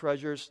lay up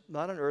treasures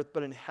not on earth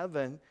but in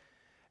heaven.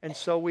 And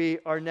so we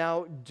are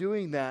now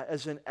doing that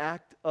as an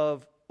act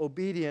of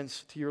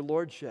obedience to your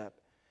lordship.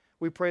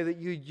 We pray that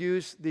you'd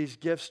use these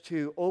gifts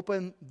to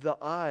open the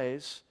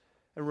eyes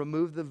and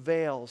remove the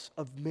veils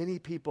of many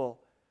people,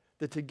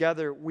 that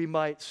together we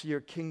might see your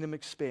kingdom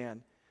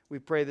expand. We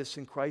pray this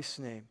in Christ's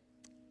name.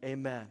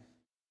 Amen.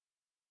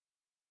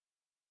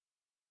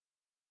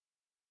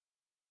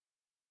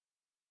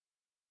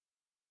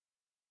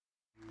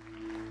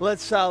 Let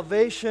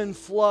salvation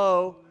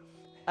flow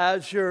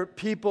as your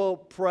people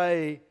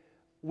pray.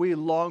 We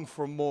long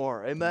for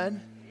more.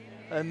 Amen?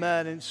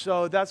 Amen. And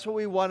so that's what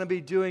we want to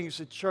be doing as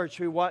a church.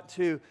 We want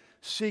to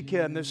seek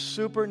him, this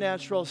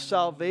supernatural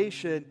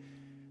salvation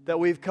that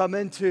we've come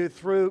into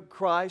through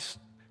Christ,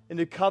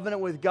 into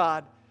covenant with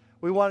God.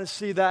 We want to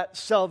see that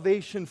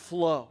salvation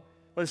flow.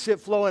 I want to see it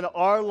flow in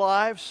our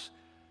lives.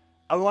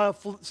 I want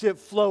to see it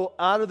flow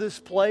out of this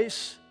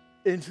place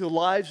into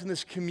lives in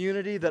this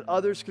community, that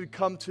others could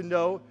come to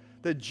know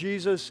that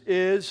Jesus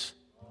is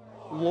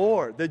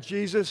Lord, that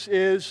Jesus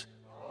is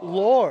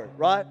Lord,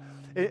 right?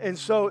 And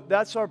so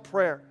that's our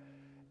prayer.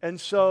 And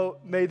so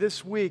may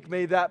this week,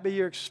 may that be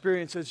your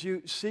experience as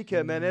you seek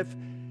him. And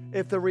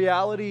if the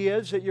reality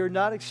is that you're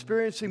not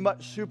experiencing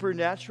much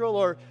supernatural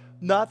or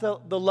not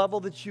the level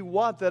that you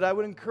want, that I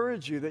would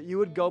encourage you that you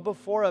would go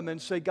before him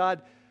and say,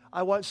 God,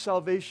 I want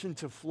salvation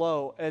to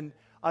flow, and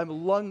I'm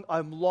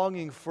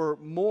longing for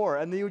more.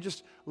 And then you would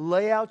just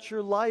lay out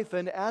your life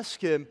and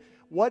ask him,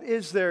 what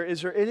is there?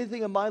 Is there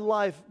anything in my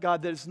life,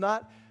 God, that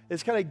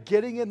is kind of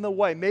getting in the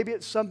way? Maybe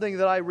it's something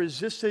that I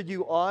resisted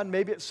you on.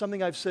 Maybe it's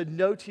something I've said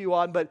no to you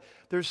on, but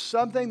there's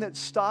something that's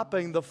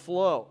stopping the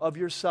flow of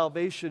your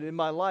salvation in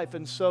my life.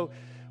 And so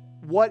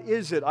what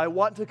is it? I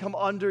want to come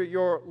under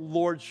your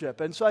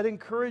lordship. And so I'd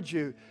encourage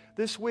you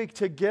this week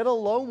to get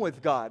alone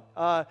with God.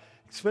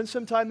 Spend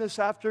some time this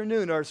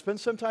afternoon or spend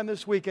some time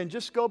this week and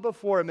just go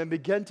before him and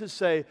begin to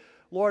say,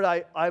 Lord,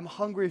 I'm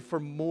hungry for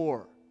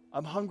more.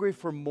 I'm hungry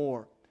for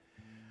more.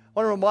 I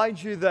want to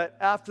remind you that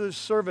after the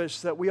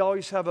service that we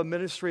always have a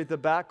ministry at the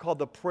back called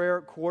the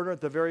Prayer Corner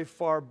at the very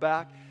far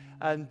back.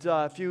 And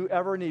if you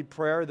ever need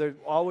prayer, they're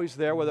always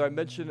there, whether I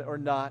mention it or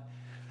not.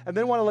 And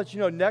then I want to let you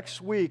know,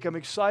 next week, I'm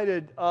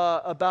excited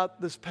about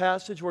this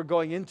passage we're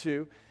going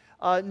into.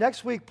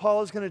 Next week,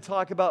 Paul is going to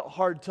talk about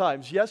hard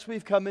times. Yes,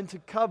 we've come into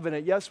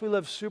covenant. Yes, we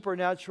live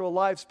supernatural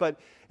lives. But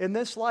in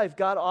this life,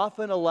 God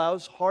often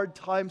allows hard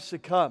times to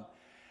come.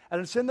 And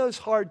it's in those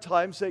hard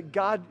times that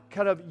God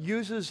kind of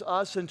uses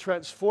us and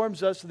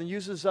transforms us and then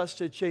uses us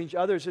to change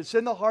others. It's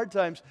in the hard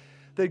times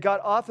that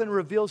God often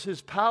reveals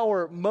his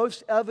power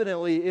most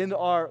evidently in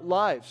our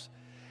lives.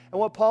 And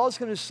what Paul is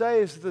going to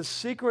say is that the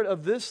secret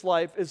of this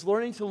life is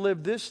learning to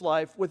live this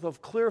life with a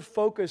clear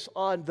focus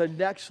on the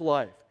next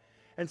life.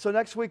 And so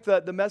next week,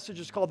 the message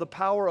is called The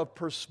Power of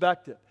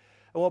Perspective.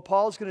 And what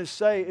Paul is going to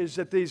say is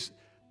that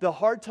the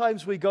hard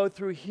times we go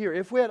through here,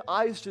 if we had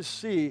eyes to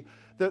see,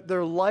 that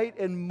they're light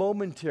and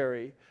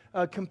momentary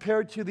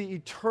compared to the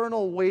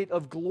eternal weight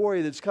of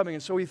glory that's coming.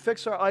 And so we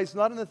fix our eyes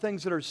not on the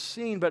things that are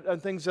seen, but on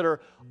things that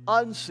are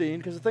unseen,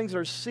 because the things that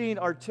are seen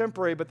are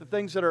temporary, but the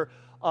things that are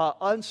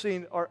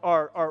unseen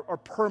are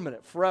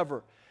permanent,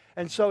 forever.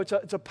 And so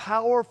it's a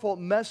powerful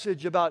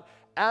message about,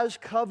 as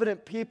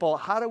covenant people,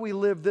 how do we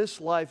live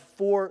this life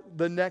for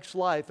the next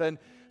life? And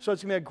so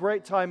it's going to be a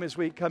great time as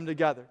we come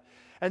together.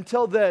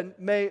 Until then,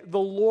 may the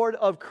Lord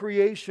of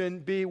creation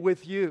be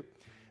with you.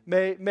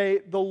 May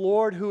the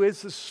Lord, who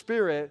is the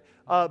Spirit,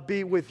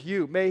 be with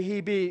you. May he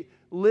be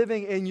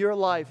living in your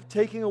life,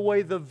 taking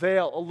away the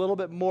veil a little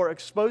bit more,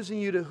 exposing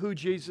you to who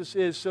Jesus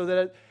is, so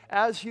that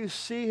as you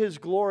see his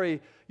glory,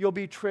 you'll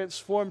be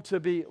transformed to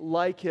be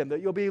like Him,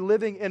 that you'll be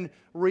living in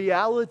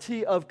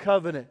reality of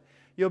covenant.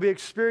 You'll be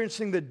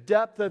experiencing the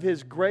depth of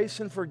His grace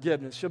and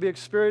forgiveness. You'll be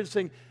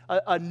experiencing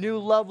a new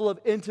level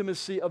of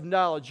intimacy of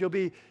knowledge. You'll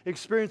be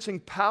experiencing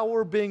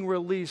power being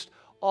released,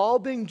 all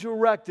being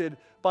directed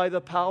by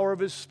the power of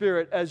His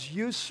Spirit as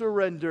you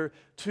surrender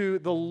to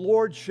the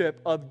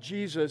lordship of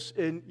Jesus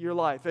in your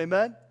life.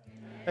 Amen?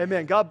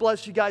 Amen. God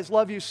bless you guys.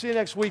 Love you. See you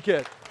next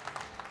weekend.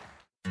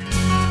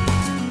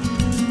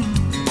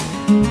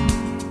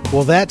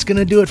 Well, that's going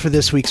to do it for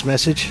this week's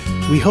message.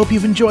 We hope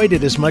you've enjoyed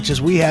it as much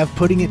as we have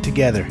putting it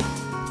together.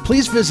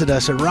 Please visit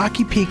us at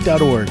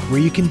rockypeak.org, where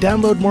you can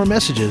download more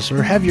messages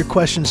or have your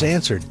questions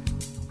answered.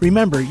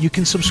 Remember, you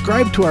can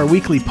subscribe to our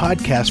weekly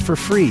podcast for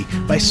free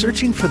by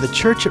searching for The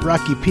Church at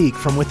Rocky Peak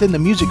from within the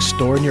music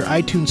store in your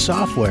iTunes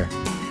software.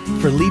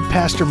 For lead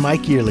pastor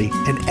Mike Yearley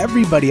and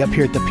everybody up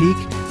here at the Peak,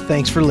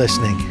 thanks for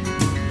listening.